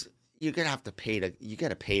because you're gonna have to pay to. You got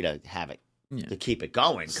to pay to have it Yeah. to keep it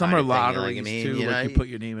going. Some kind are of thing, you know what lotteries I mean? too. You Like know? you put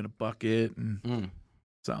your name in a bucket, and Mm.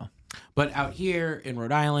 so But out here in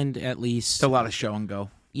Rhode Island, at least, it's a lot of show and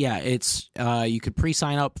go. yeah, it's you could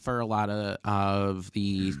pre-sign up for a lot of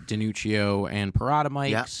the Danuccio and Parada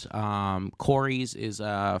mics. Corey's is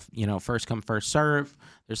first come first serve.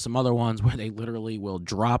 There's some other ones where they literally will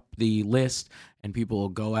drop the list and people will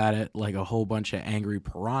go at it like a whole bunch of angry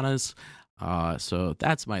piranhas. So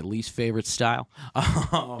that's my least favorite style.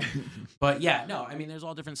 But yeah, no, I mean, there's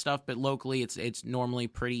all different stuff, but locally it's normally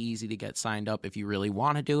pretty easy to get signed up if you really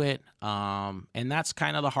want to do it. And that's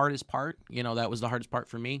kind of the hardest part. That was the hardest part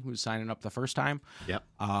for me, who was signing up the first time. Yep.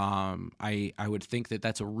 I would think that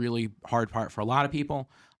that's a really hard part for a lot of people.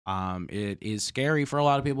 It is scary for a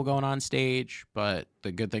lot of people going on stage, but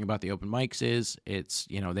the good thing about the open mics is it's,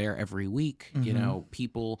 there every week.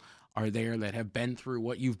 People are there that have been through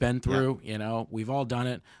what you've been through. We've all done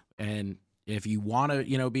it. And if you want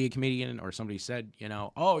to, be a comedian, or somebody said,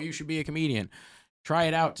 oh, you should be a comedian, try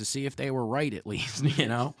it out to see if they were right at least,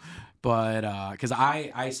 But because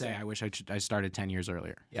I say I wish I started 10 years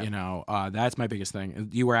earlier. Yep. That's my biggest thing.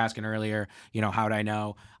 You were asking earlier, how'd I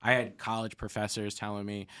know? I had college professors telling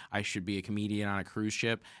me I should be a comedian on a cruise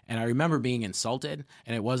ship. And I remember being insulted.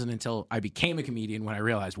 And it wasn't until I became a comedian when I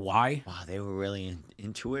realized why. Wow, they were really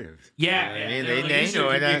intuitive. Yeah. You should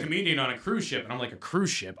be a comedian on a cruise ship. And I'm like, a cruise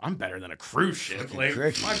ship? I'm better than a cruise ship. Like,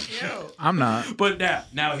 fuck you. I'm not. But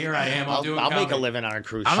Now here I am. I'll doing make comedy. a living on a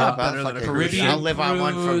cruise I'm ship. not better than a Caribbean I'll live on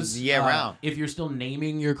one from cruise, year round. If you're still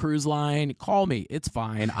naming your cruise line, call me. It's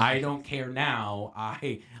fine. I don't care now.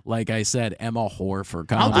 Like I said, am a whore for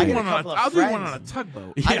I'll comedy. do one on friends. a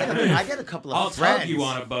tugboat. I get a couple of I'll friends. tug you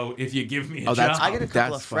on a boat if you give me a Oh, that's- job. I get a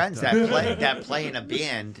couple That's of friends fucked that play in a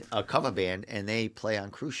band, a cover band, and they play on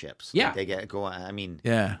cruise ships. Yeah. Like, they get go. I mean,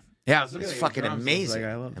 Yeah. I was looking it's at your fucking drums, I was amazing.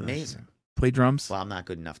 like, I love this. Amazing. Play drums? Well, I'm not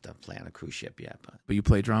good enough to play on a cruise ship yet, but But you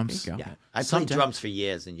play drums? There you go. yeah, I played Sometime. drums for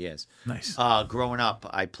years and years. Nice. Growing up,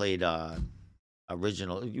 I played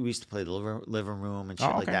original. We used to play the living room and shit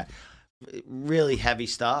like okay. that. Really heavy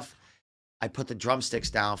stuff. I put the drumsticks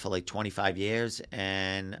down for like 25 years,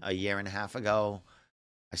 and a year and a half ago,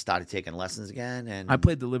 I started taking lessons again. And I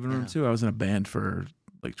played the living room yeah. too. I was in a band for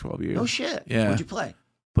like 12 years. no shit. Yeah. What'd you play?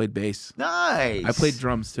 Played bass. Nice. I played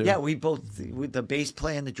drums too. Yeah, we both, with the bass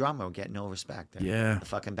player and the drummer, were getting no respect. They're Yeah. the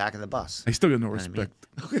fucking back of the bus. I still get no You know what I mean?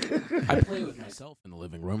 respect. I play with myself in the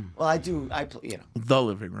living room. Well, I do. I play. The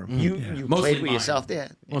living room. You Yeah. you Mostly played with mine. yourself there.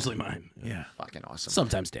 Yeah. Mostly mine. Yeah. Fucking awesome.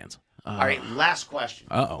 Sometimes dance. All right, last question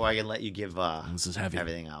Uh-oh. before I can let you give This is heavy.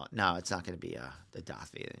 everything out. No, it's not going to be the Darth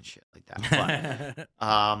Vader and shit like that.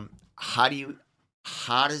 But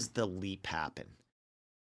how does the leap happen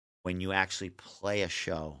when you actually play a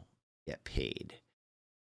show, get paid?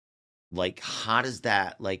 Like, how does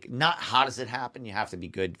that, like, not how does it happen? You have to be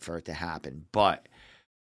good for it to happen, but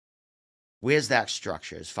where's that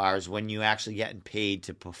structure as far as when you actually getting paid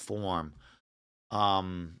to perform?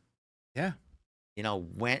 Yeah.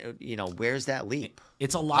 Where's that leap?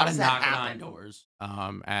 It's a How lot does of that knocking on happen? doors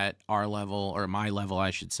at our level, or my level,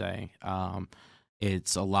 I should say.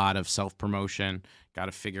 It's a lot of self-promotion. Got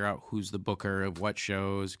to figure out who's the booker of what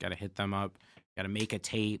shows. Got to hit them up. Got to make a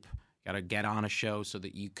tape. Got to get on a show so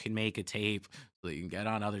that you can make a tape, so that you can get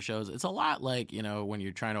on other shows. It's a lot like, when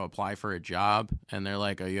you're trying to apply for a job and they're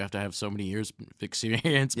like, oh, you have to have so many years of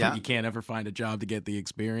experience, Yeah. but you can't ever find a job to get the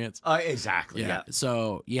experience. Exactly. Yeah.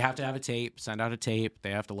 So you have to have a tape, send out a tape. They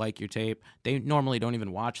have to like your tape. They normally don't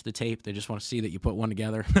even watch the tape. They just want to see that you put one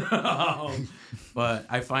together. But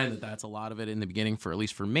I find that that's a lot of it in the beginning, at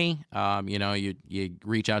least for me. You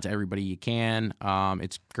reach out to everybody you can.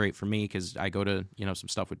 It's great for me because I go to, some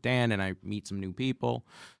stuff with Dan and I meet some new people.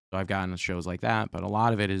 So I've gotten to shows like that. But a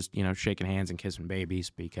lot of it is, shaking hands and kissing babies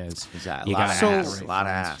because Exactly. you A lot gotta of have ass. the A right lot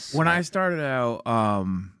of friends. ass. When I started out,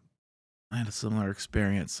 I had a similar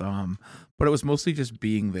experience. But it was mostly just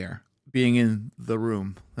being there, being in the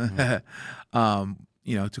room. To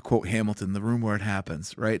quote Hamilton, the room where it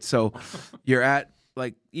happens, right? So you're at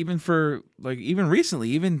even recently,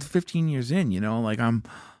 even 15 years in,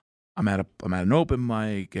 I'm at an open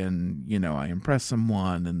mic and I impress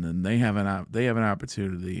someone and then they have an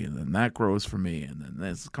opportunity and then that grows for me and then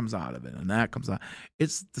this comes out of it and that comes out.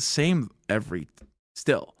 It's the same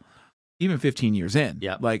still. Even 15 years in.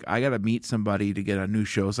 Yep. Like I got to meet somebody to get on new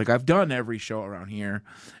shows. Like I've done every show around here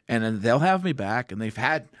and then they'll have me back and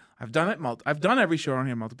I've done every show around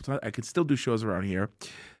here multiple times. I can still do shows around here.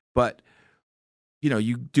 But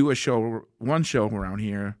you do one show around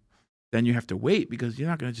here, then you have to wait because you're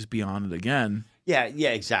not going to just be on it again. Yeah,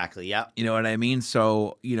 exactly. Yeah. You know what I mean?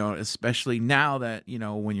 So, especially now that,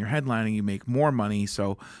 when you're headlining, you make more money.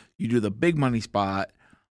 So you do the big money spot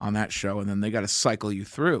on that show, and then they got to cycle you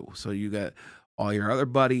through. So you got all your other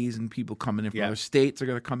buddies and people coming in from other states are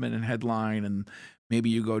going to come in and headline, and maybe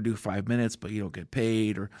you go do 5 minutes, but you don't get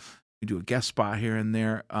paid, or you do a guest spot here and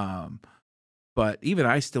there. But even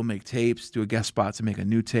I still make tapes, do a guest spot to make a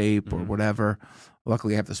new tape or whatever.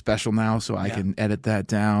 Luckily, I have the special now, so I can edit that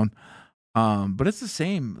down. But it's the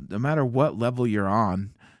same. No matter what level you're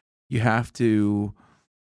on, you have to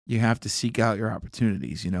you have to seek out your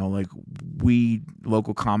opportunities. You know, like we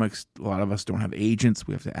local comics, a lot of us don't have agents.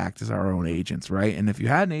 We have to act as our own agents, right? And if you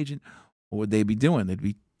had an agent, what would they be doing?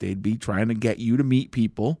 They'd be trying to get you to meet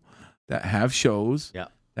people that have shows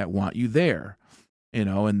that want you there. You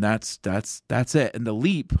know, and that's it. And the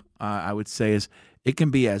leap, I would say, is it can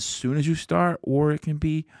be as soon as you start, or it can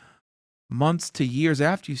be months to years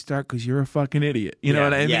after you start because you're a fucking idiot. You know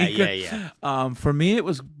what I mean? Yeah. For me, it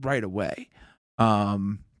was right away. I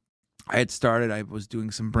had started. I was doing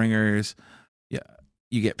some bringers. Yeah,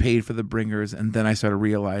 you get paid for the bringers, and then I started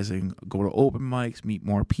realizing go to open mics, meet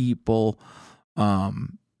more people.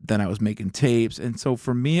 Then I was making tapes, and so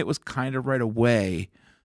for me, it was kind of right away.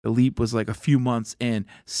 The leap was like a few months in.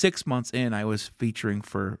 6 months in, I was featuring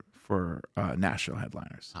for national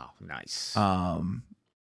headliners. Oh, nice.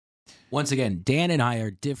 Once again, Dan and I are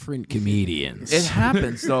different comedians. It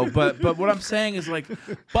happens though, but what I'm saying is like,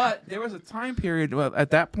 but there was a time period. Well, at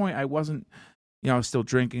that point, I wasn't, I was still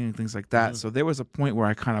drinking and things like that. Mm-hmm. So there was a point where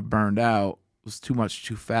I kind of burned out. It was too much,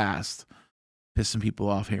 too fast, pissing people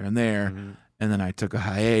off here and there. Mm-hmm. And then I took a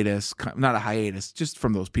hiatus, not a hiatus, just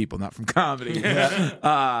from those people, not from comedy.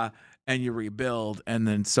 And you rebuild. And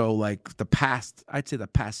then so like I'd say the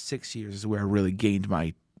past 6 years is where I really gained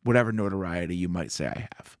my whatever notoriety you might say I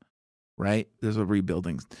have, right? There's a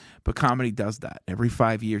rebuilding. But comedy does that. Every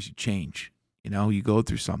 5 years you change, you go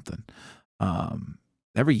through something.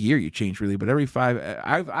 Every year you change really, but every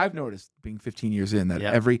I've noticed being 15 years in that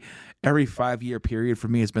every 5 year period for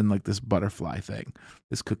me has been like this butterfly thing,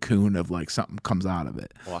 this cocoon of like something comes out of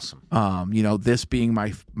it. Awesome. This being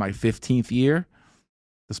my 15th year,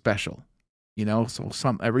 the special,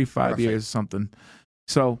 so every 5 years something.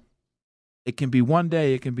 So it can be one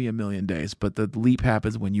day, it can be a million days, but the leap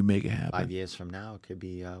happens when you make it happen. 5 years from now, it could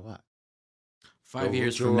be what? 5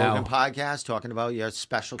 years Joe from now, Rogan podcast talking about your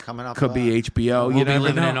special coming up. Could be HBO. We'll be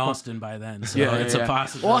living in Austin by then, so it's a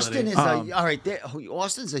possibility. Austin is all right.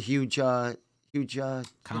 Austin's a huge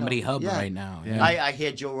comedy hub right now. Yeah. I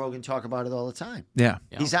hear Joe Rogan talk about it all the time. Yeah,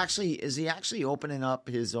 is he actually opening up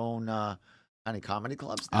his own kind of comedy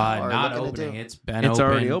clubs now? Not opening. It's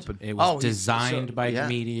already open. It was designed by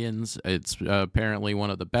comedians. It's apparently one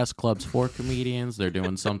of the best clubs for comedians. They're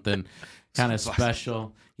doing something kind of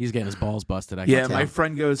special. He's getting his balls busted. I can tell. My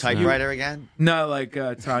friend goes, typewriter again? No, like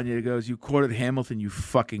Tanya goes, you quoted Hamilton, you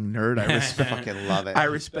fucking nerd. I fucking love it. I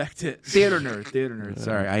respect it. Theater nerd.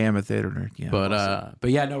 Sorry, I am a theater nerd. Yeah, but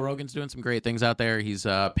yeah, no, Rogan's doing some great things out there. He's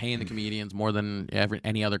paying the comedians more than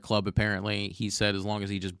any other club. Apparently, he said as long as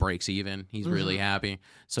he just breaks even, he's really happy.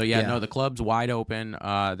 So no, the club's wide open.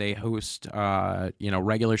 They host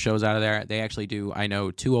regular shows out of there. They actually do. I know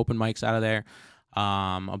 2 open mics out of there.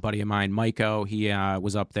 A buddy of mine, Maiko, he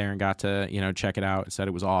was up there and got to check it out and said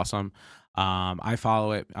it was awesome. I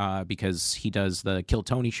follow it because he does the Kill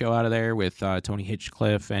Tony show out of there with Tony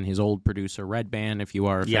Hitchcliffe and his old producer Red Band. If you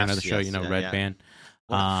are a fan of the show, Red Band.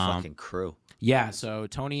 What a fucking crew. Yeah, so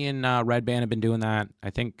Tony and Red Band have been doing that I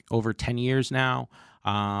think over 10 years now.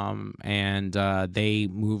 And they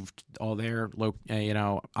moved all their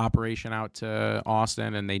operation out to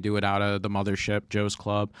Austin, and they do it out of the mothership, Joe's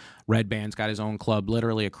Club. Red Band's got his own club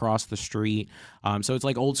literally across the street. So it's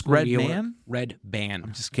like old school. Red Band.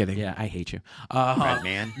 I'm just kidding. Yeah, I hate you. Red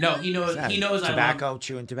Man. No, he knows. He knows tobacco,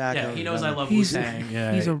 chewing tobacco. Yeah, he knows I love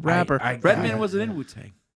Wu-Tang. He's a rapper. Red Man wasn't in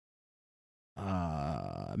Wu-Tang.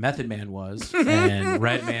 Method Man was, and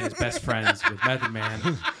Red Man is best friends with Method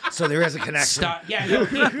Man. So there is a connection. Yeah, no,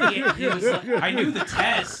 he was like, I knew the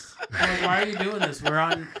test. I'm like, why are you doing this? We're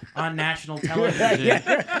on national television.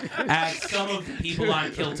 As some of the people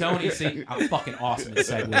on Kill Tony see, I'm fucking awesome at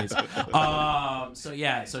segues.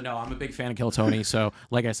 So no, I'm a big fan of Kill Tony. So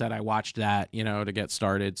like I said, I watched that, to get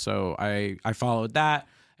started. So I followed that.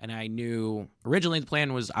 And I knew originally the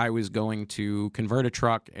plan was I was going to convert a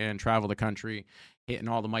truck and travel the country, hitting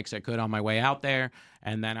all the mics I could on my way out there.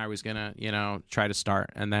 And then I was going to, try to start.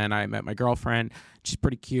 And then I met my girlfriend. She's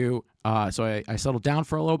pretty cute. So I settled down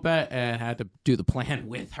for a little bit and had to do the plan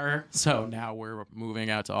with her. So now we're moving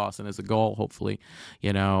out to Austin as a goal, hopefully,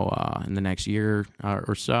 in the next year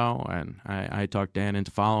or so. And I talked Dan into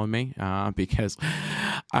following me because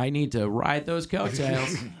I need to ride those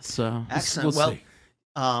coattails. So excellent. We'll see.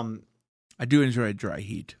 I do enjoy dry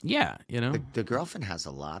heat. Yeah, the girlfriend has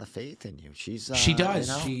a lot of faith in you. She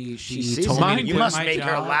does. She told me to you must make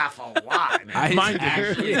her laugh a lot. Man. It's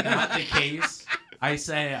actually not the case. I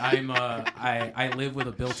say I live with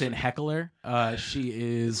a built-in heckler. She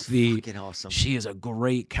is fucking awesome. She is a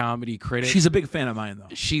great comedy critic. She's a big fan of mine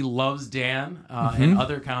though. She loves Dan and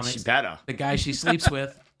other comics. She better. The guy she sleeps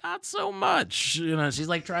with not so much. You know, she's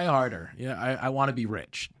like, try harder. Yeah, I want to be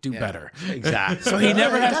rich. Do better. Exactly. So he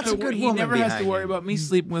never has That's to. a good He woman never has to behind worry you. about me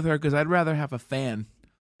sleeping with her because I'd rather have a fan.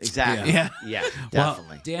 Exactly. Yeah. Yeah. Well,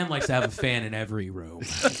 Definitely. Dan likes to have a fan in every room.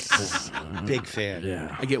 Big fan.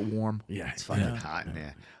 Yeah. I get warm. Yeah. It's fucking hot in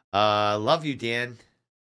there. Love you, Dan.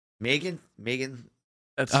 Megan.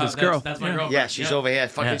 That's Oh, his girl. That's my Yeah. girlfriend. Yeah, she's Yep. over here.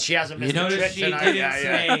 Fucking, Yeah. she hasn't You missed a notice trick she tonight. didn't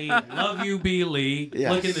say "Love you, B. Lee."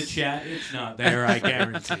 Yes. Look in the chat; it's not there. I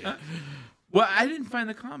guarantee it. Well, I didn't find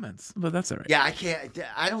the comments, but that's all right. Yeah, I can't.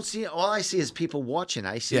 I don't see. All I see is people watching.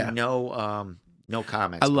 I see no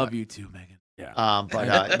comments. I love you too, Megan. Yeah.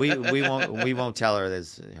 But we won't tell her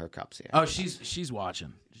there's her cups here. Oh, she's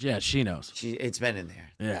watching. Yeah, she knows. It's been in there.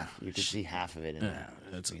 Yeah. You can see half of it in there.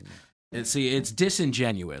 It's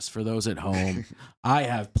disingenuous for those at home. I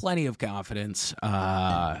have plenty of confidence.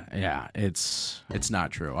 Yeah, it's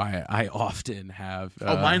not true. I often have.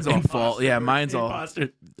 Mine's all fault. Yeah, mine's all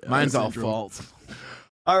syndrome. fault.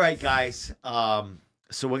 All right, guys.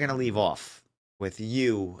 So we're gonna leave off with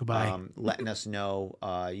you. Goodbye. Letting us know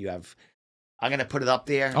you have. I'm gonna put it up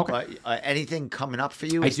there. Okay. But, anything coming up for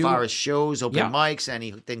you I as do. far as shows, open Yeah. mics,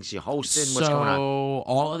 any things you're hosting? So What's going on?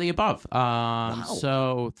 all of the above.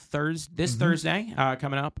 So this Thursday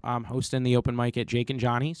coming up, I'm hosting the open mic at Jake and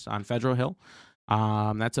Johnny's on Federal Hill.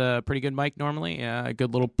 That's a pretty good mic normally. A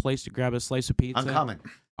good little place to grab a slice of pizza. I'm coming.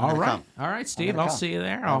 All right. come. All right, Steve. gonna I'll come. see you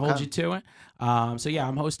there. I'll hold you to it. So, yeah,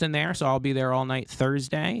 I'm hosting there. So I'll be there all night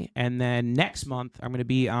Thursday. And then next month, I'm going to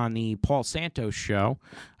be on the Paul Santos show,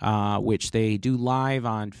 which they do live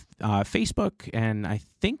on Facebook and I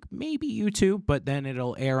think maybe YouTube, but then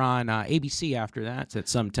it'll air on ABC after that. So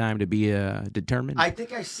it's some time to be determined. I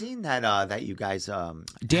think I seen that that you guys had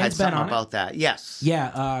Dan's been something on it. about that. Yes.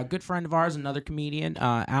 Yeah, good friend of ours, another comedian,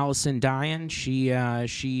 Allison Dian. She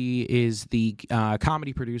is the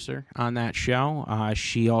comedy producer on that show.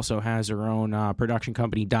 She also has her own production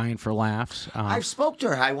company, Dying for Laughs. I've spoke to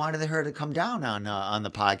her. I wanted her to come down on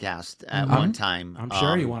the podcast at one time. I'm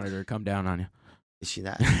sure you wanted her to come down on you. Is she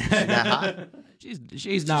that hot?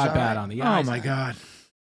 She's not all bad right. on the Oh eyes. my God.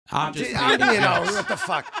 I'm just What the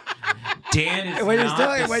fuck? Dan is When you not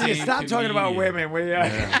start, the when you same stop talking about comedian. women, when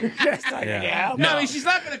you just like, yeah. No, I mean, she's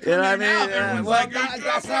not going to come You know what I in mean? now. Everyone's Well, like,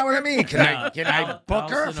 that's not what I mean. Can I No,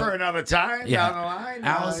 book her Allison- for another time Yeah. down the line?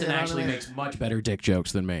 Allison You know what I actually mean? makes much better dick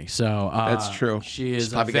jokes than me. So That's true. She is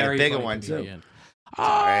She's probably got a very bigger funny one, too. comedian.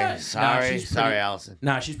 Sorry, she's sorry, pretty- Allison.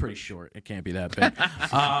 Nah, she's pretty short. It can't be that big.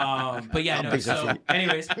 But yeah, no. big's that So, for you?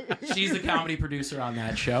 anyways, she's the comedy producer on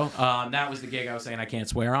that show. That was the gig I was saying I can't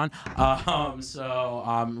swear on. So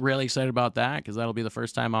I'm really excited about that because that'll be the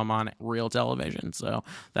first time I'm on real television. So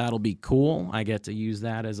that'll be cool. I get to use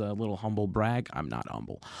that as a little humble brag. I'm not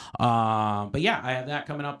humble. But yeah, I have that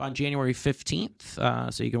coming up on January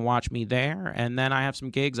 15th. So you can watch me there. And then I have some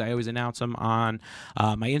gigs. I always announce them on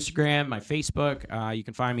my Instagram, my Facebook. You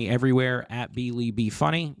can find me everywhere at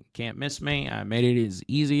BLeeBeFunny. Can't miss me. I made it as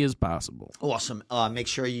easy as possible. Awesome. Make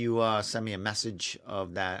sure you send me a message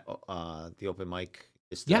of that. The open mic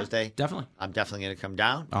is Yeah, Thursday. definitely. I'm definitely going to come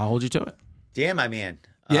down. I'll hold you to it. Damn, my man.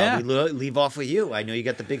 Yeah. We leave off with you. I know you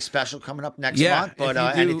got the big special coming up next Yeah, month, but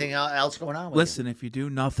if you do- anything else going on with Listen, if you do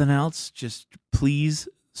nothing else, just please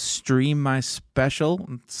stream my special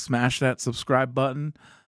and smash that subscribe button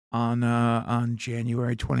on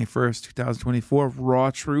January 21st, 2024,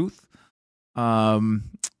 Raw Truth,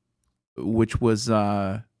 which was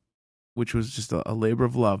just a labor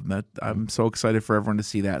of love. That I'm so excited for everyone to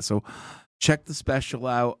see that. So check the special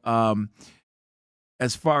out.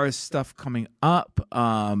 As far as stuff coming up,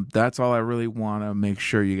 that's all I really want to make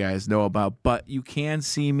sure you guys know about. But you can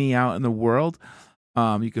see me out in the world.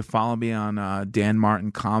 You can follow me on Dan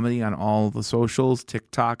Martin Comedy on all the socials.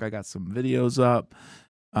 TikTok, I got some videos up.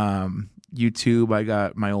 YouTube, I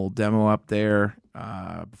got my old demo up there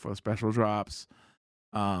before the special drops.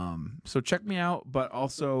 So check me out, but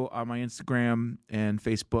also on my Instagram and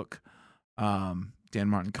Facebook, Dan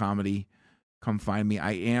Martin Comedy. Come find me.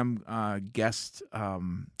 I am guest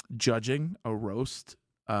judging a roast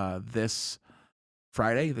this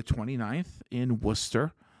Friday, the 29th in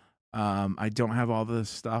Worcester. I don't have all the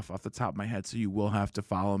stuff off the top of my head, so you will have to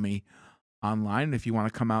follow me online if you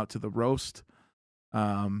want to come out to the roast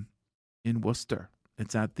in Worcester.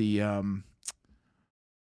 It's at the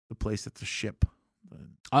place at the ship.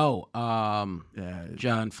 Oh, Yeah,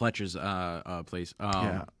 John Fletcher's place.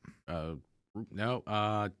 yeah.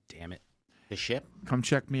 No, damn it. The ship? Come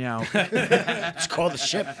check me out. It's called the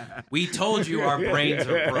ship. We told you our brains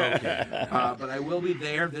are broken. But I will be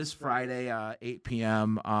there this Friday, 8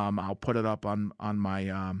 p.m. I'll put it up on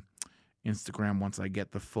my Instagram once I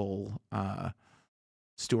get the full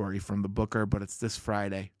story from the booker, but it's this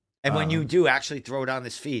Friday. And when you do, actually throw it on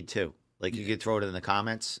this feed too. Like you could throw it in the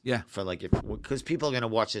comments. Yeah. For like because people are gonna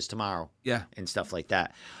watch this tomorrow. Yeah. And stuff like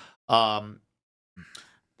that.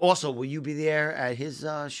 Also, will you be there at his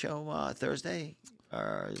show Thursday?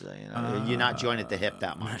 Or is you're not joined at the hip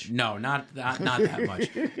that much? No, not that much.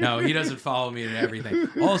 No, he doesn't follow me and everything.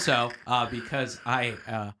 Also, because I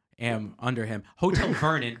am under him, Hotel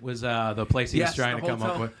Vernon was the place he was trying to come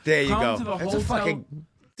up with. There you Come go. to the That's a hotel- fucking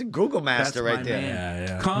Google master That's right my there. man.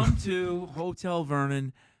 Yeah. Come to Hotel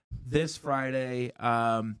Vernon this Friday.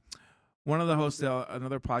 One of the hosts,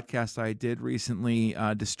 another podcast I did recently,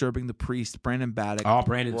 Disturbing the Priest, Brandon Baddock. Oh,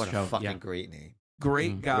 Brandon's What a show. fucking Yeah. great name.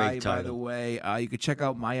 Great guy, Great by title. the way. You could check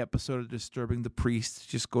out my episode of Disturbing the Priest.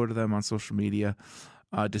 Just go to them on social media.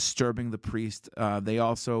 Disturbing the Priest. They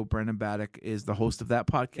also, Brandon Baddock is the host of that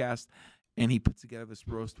podcast, and he puts together this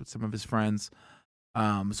roast with some of his friends.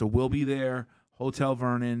 So we'll be there, Hotel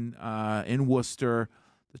Vernon in Worcester,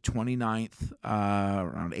 the 29th,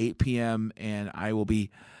 around 8 p.m., and I will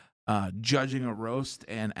be judging a roast.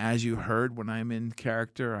 And as you heard, when I'm in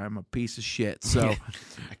character, I'm a piece of shit. So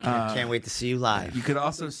I can't wait to see you live. you could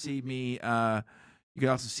also see me.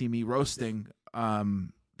 Roasting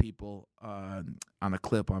people on a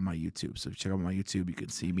clip on my YouTube. So if you check out my YouTube, you can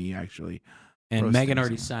see me actually. And roasting Megan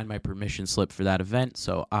already someone. signed my permission slip for that event,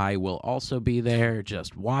 so I will also be there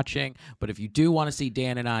just watching. But if you do want to see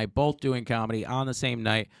Dan and I both doing comedy on the same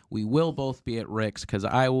night, we will both be at Rick's because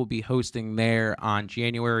I will be hosting there on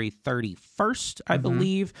January 31st, I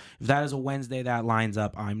believe. If that is a Wednesday, that lines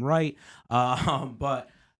up. I'm right. But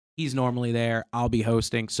he's normally there. I'll be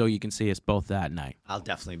hosting, so you can see us both that night. I'll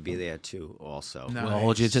definitely be there too. Also, No. We'll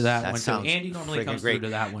hold you to that, That one too. sounds Andy normally freaking comes great. through to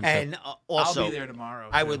that one too. And also, I'll be there tomorrow.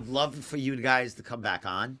 I too. would love for you guys to come back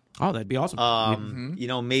on. Oh, that'd be awesome.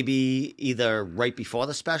 Maybe either right before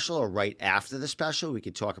the special or right after the special. We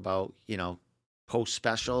could talk about, post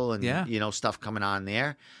special and, stuff coming on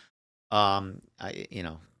there.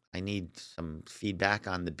 I need some feedback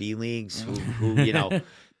on the B leagues who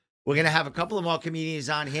we're going to have a couple of more comedians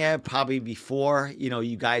on here probably before,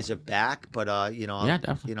 you guys are back. But,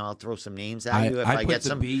 definitely. I'll throw some names at you if I put get the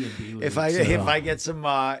some. B in B If league, I get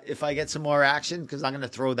some more action, because I'm going to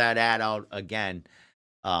throw that ad out again,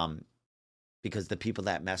 because the people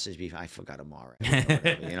that messaged me, I forgot them already.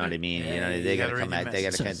 You know what I mean? They got to come back. They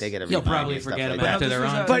got to. You'll probably forget them after they're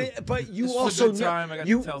on. But you This was a also good time. I got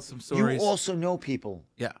you to tell some you stories. also know people,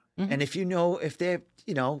 Yeah. and if if they're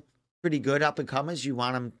pretty good up and comers, you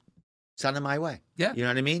want them, send them my way. Yeah. You know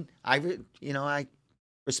what I mean? I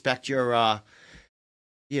respect your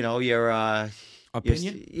your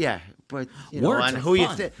Opinion? yeah, but Words and are who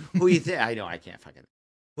fun. who you think I know I can't fucking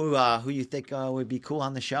who you think would be cool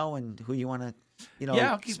on the show and who you want to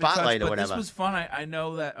I'll keep in touch, spotlight or but whatever. This was fun. I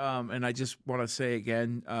know that, and I just want to say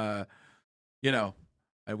again,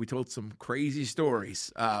 we told some crazy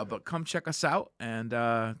stories, but come check us out, and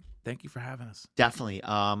thank you for having us. Definitely.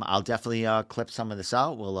 I'll definitely clip some of this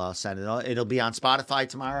out. We'll send it out. It'll be on Spotify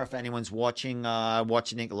tomorrow if anyone's watching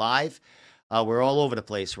it live. We're all over the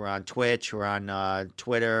place. We're on Twitch. We're on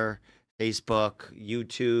Twitter, Facebook,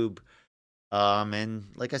 YouTube. And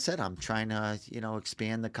like I said, I'm trying to,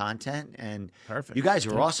 expand the content. And Perfect. you guys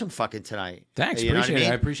were awesome fucking tonight. Thanks, You know what appreciate it.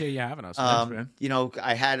 I mean? appreciate you having us. man.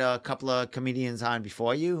 I had a couple of comedians on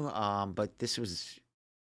before you, but this was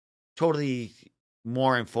totally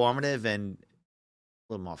more informative and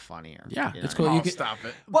a little more funnier. Yeah, you it's know? cool. You Oh, can, stop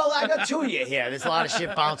it. Well, I got two of you here. There's a lot of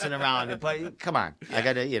shit bouncing around, but come on, I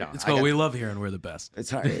gotta, it's I cool. got- We love hearing we're the best. It's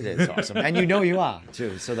hard. It is awesome, and you are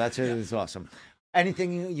too. So it's awesome.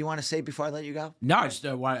 Anything you want to say before I let you go? No, I just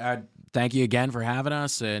I thank you again for having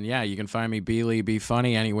us. And yeah, you can find me Beely Be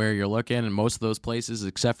Funny anywhere you're looking, and most of those places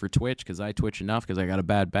except for Twitch because I Twitch enough because I got a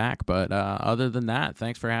bad back. But other than that,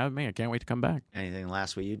 thanks for having me. I can't wait to come back. Anything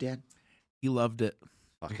last with you, Dan? He loved it.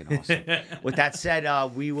 Fucking awesome. With that said,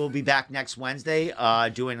 we will be back next Wednesday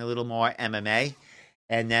doing a little more MMA.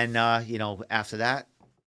 And then, after that,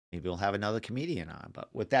 maybe we'll have another comedian on. But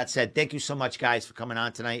with that said, thank you so much, guys, for coming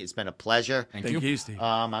on tonight. It's been a pleasure. Thank you, Steve.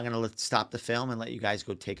 I'm going to stop the film and let you guys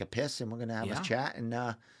go take a piss. And we're going to have a chat and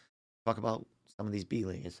talk about some of these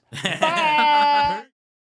B-leaguers. Bye.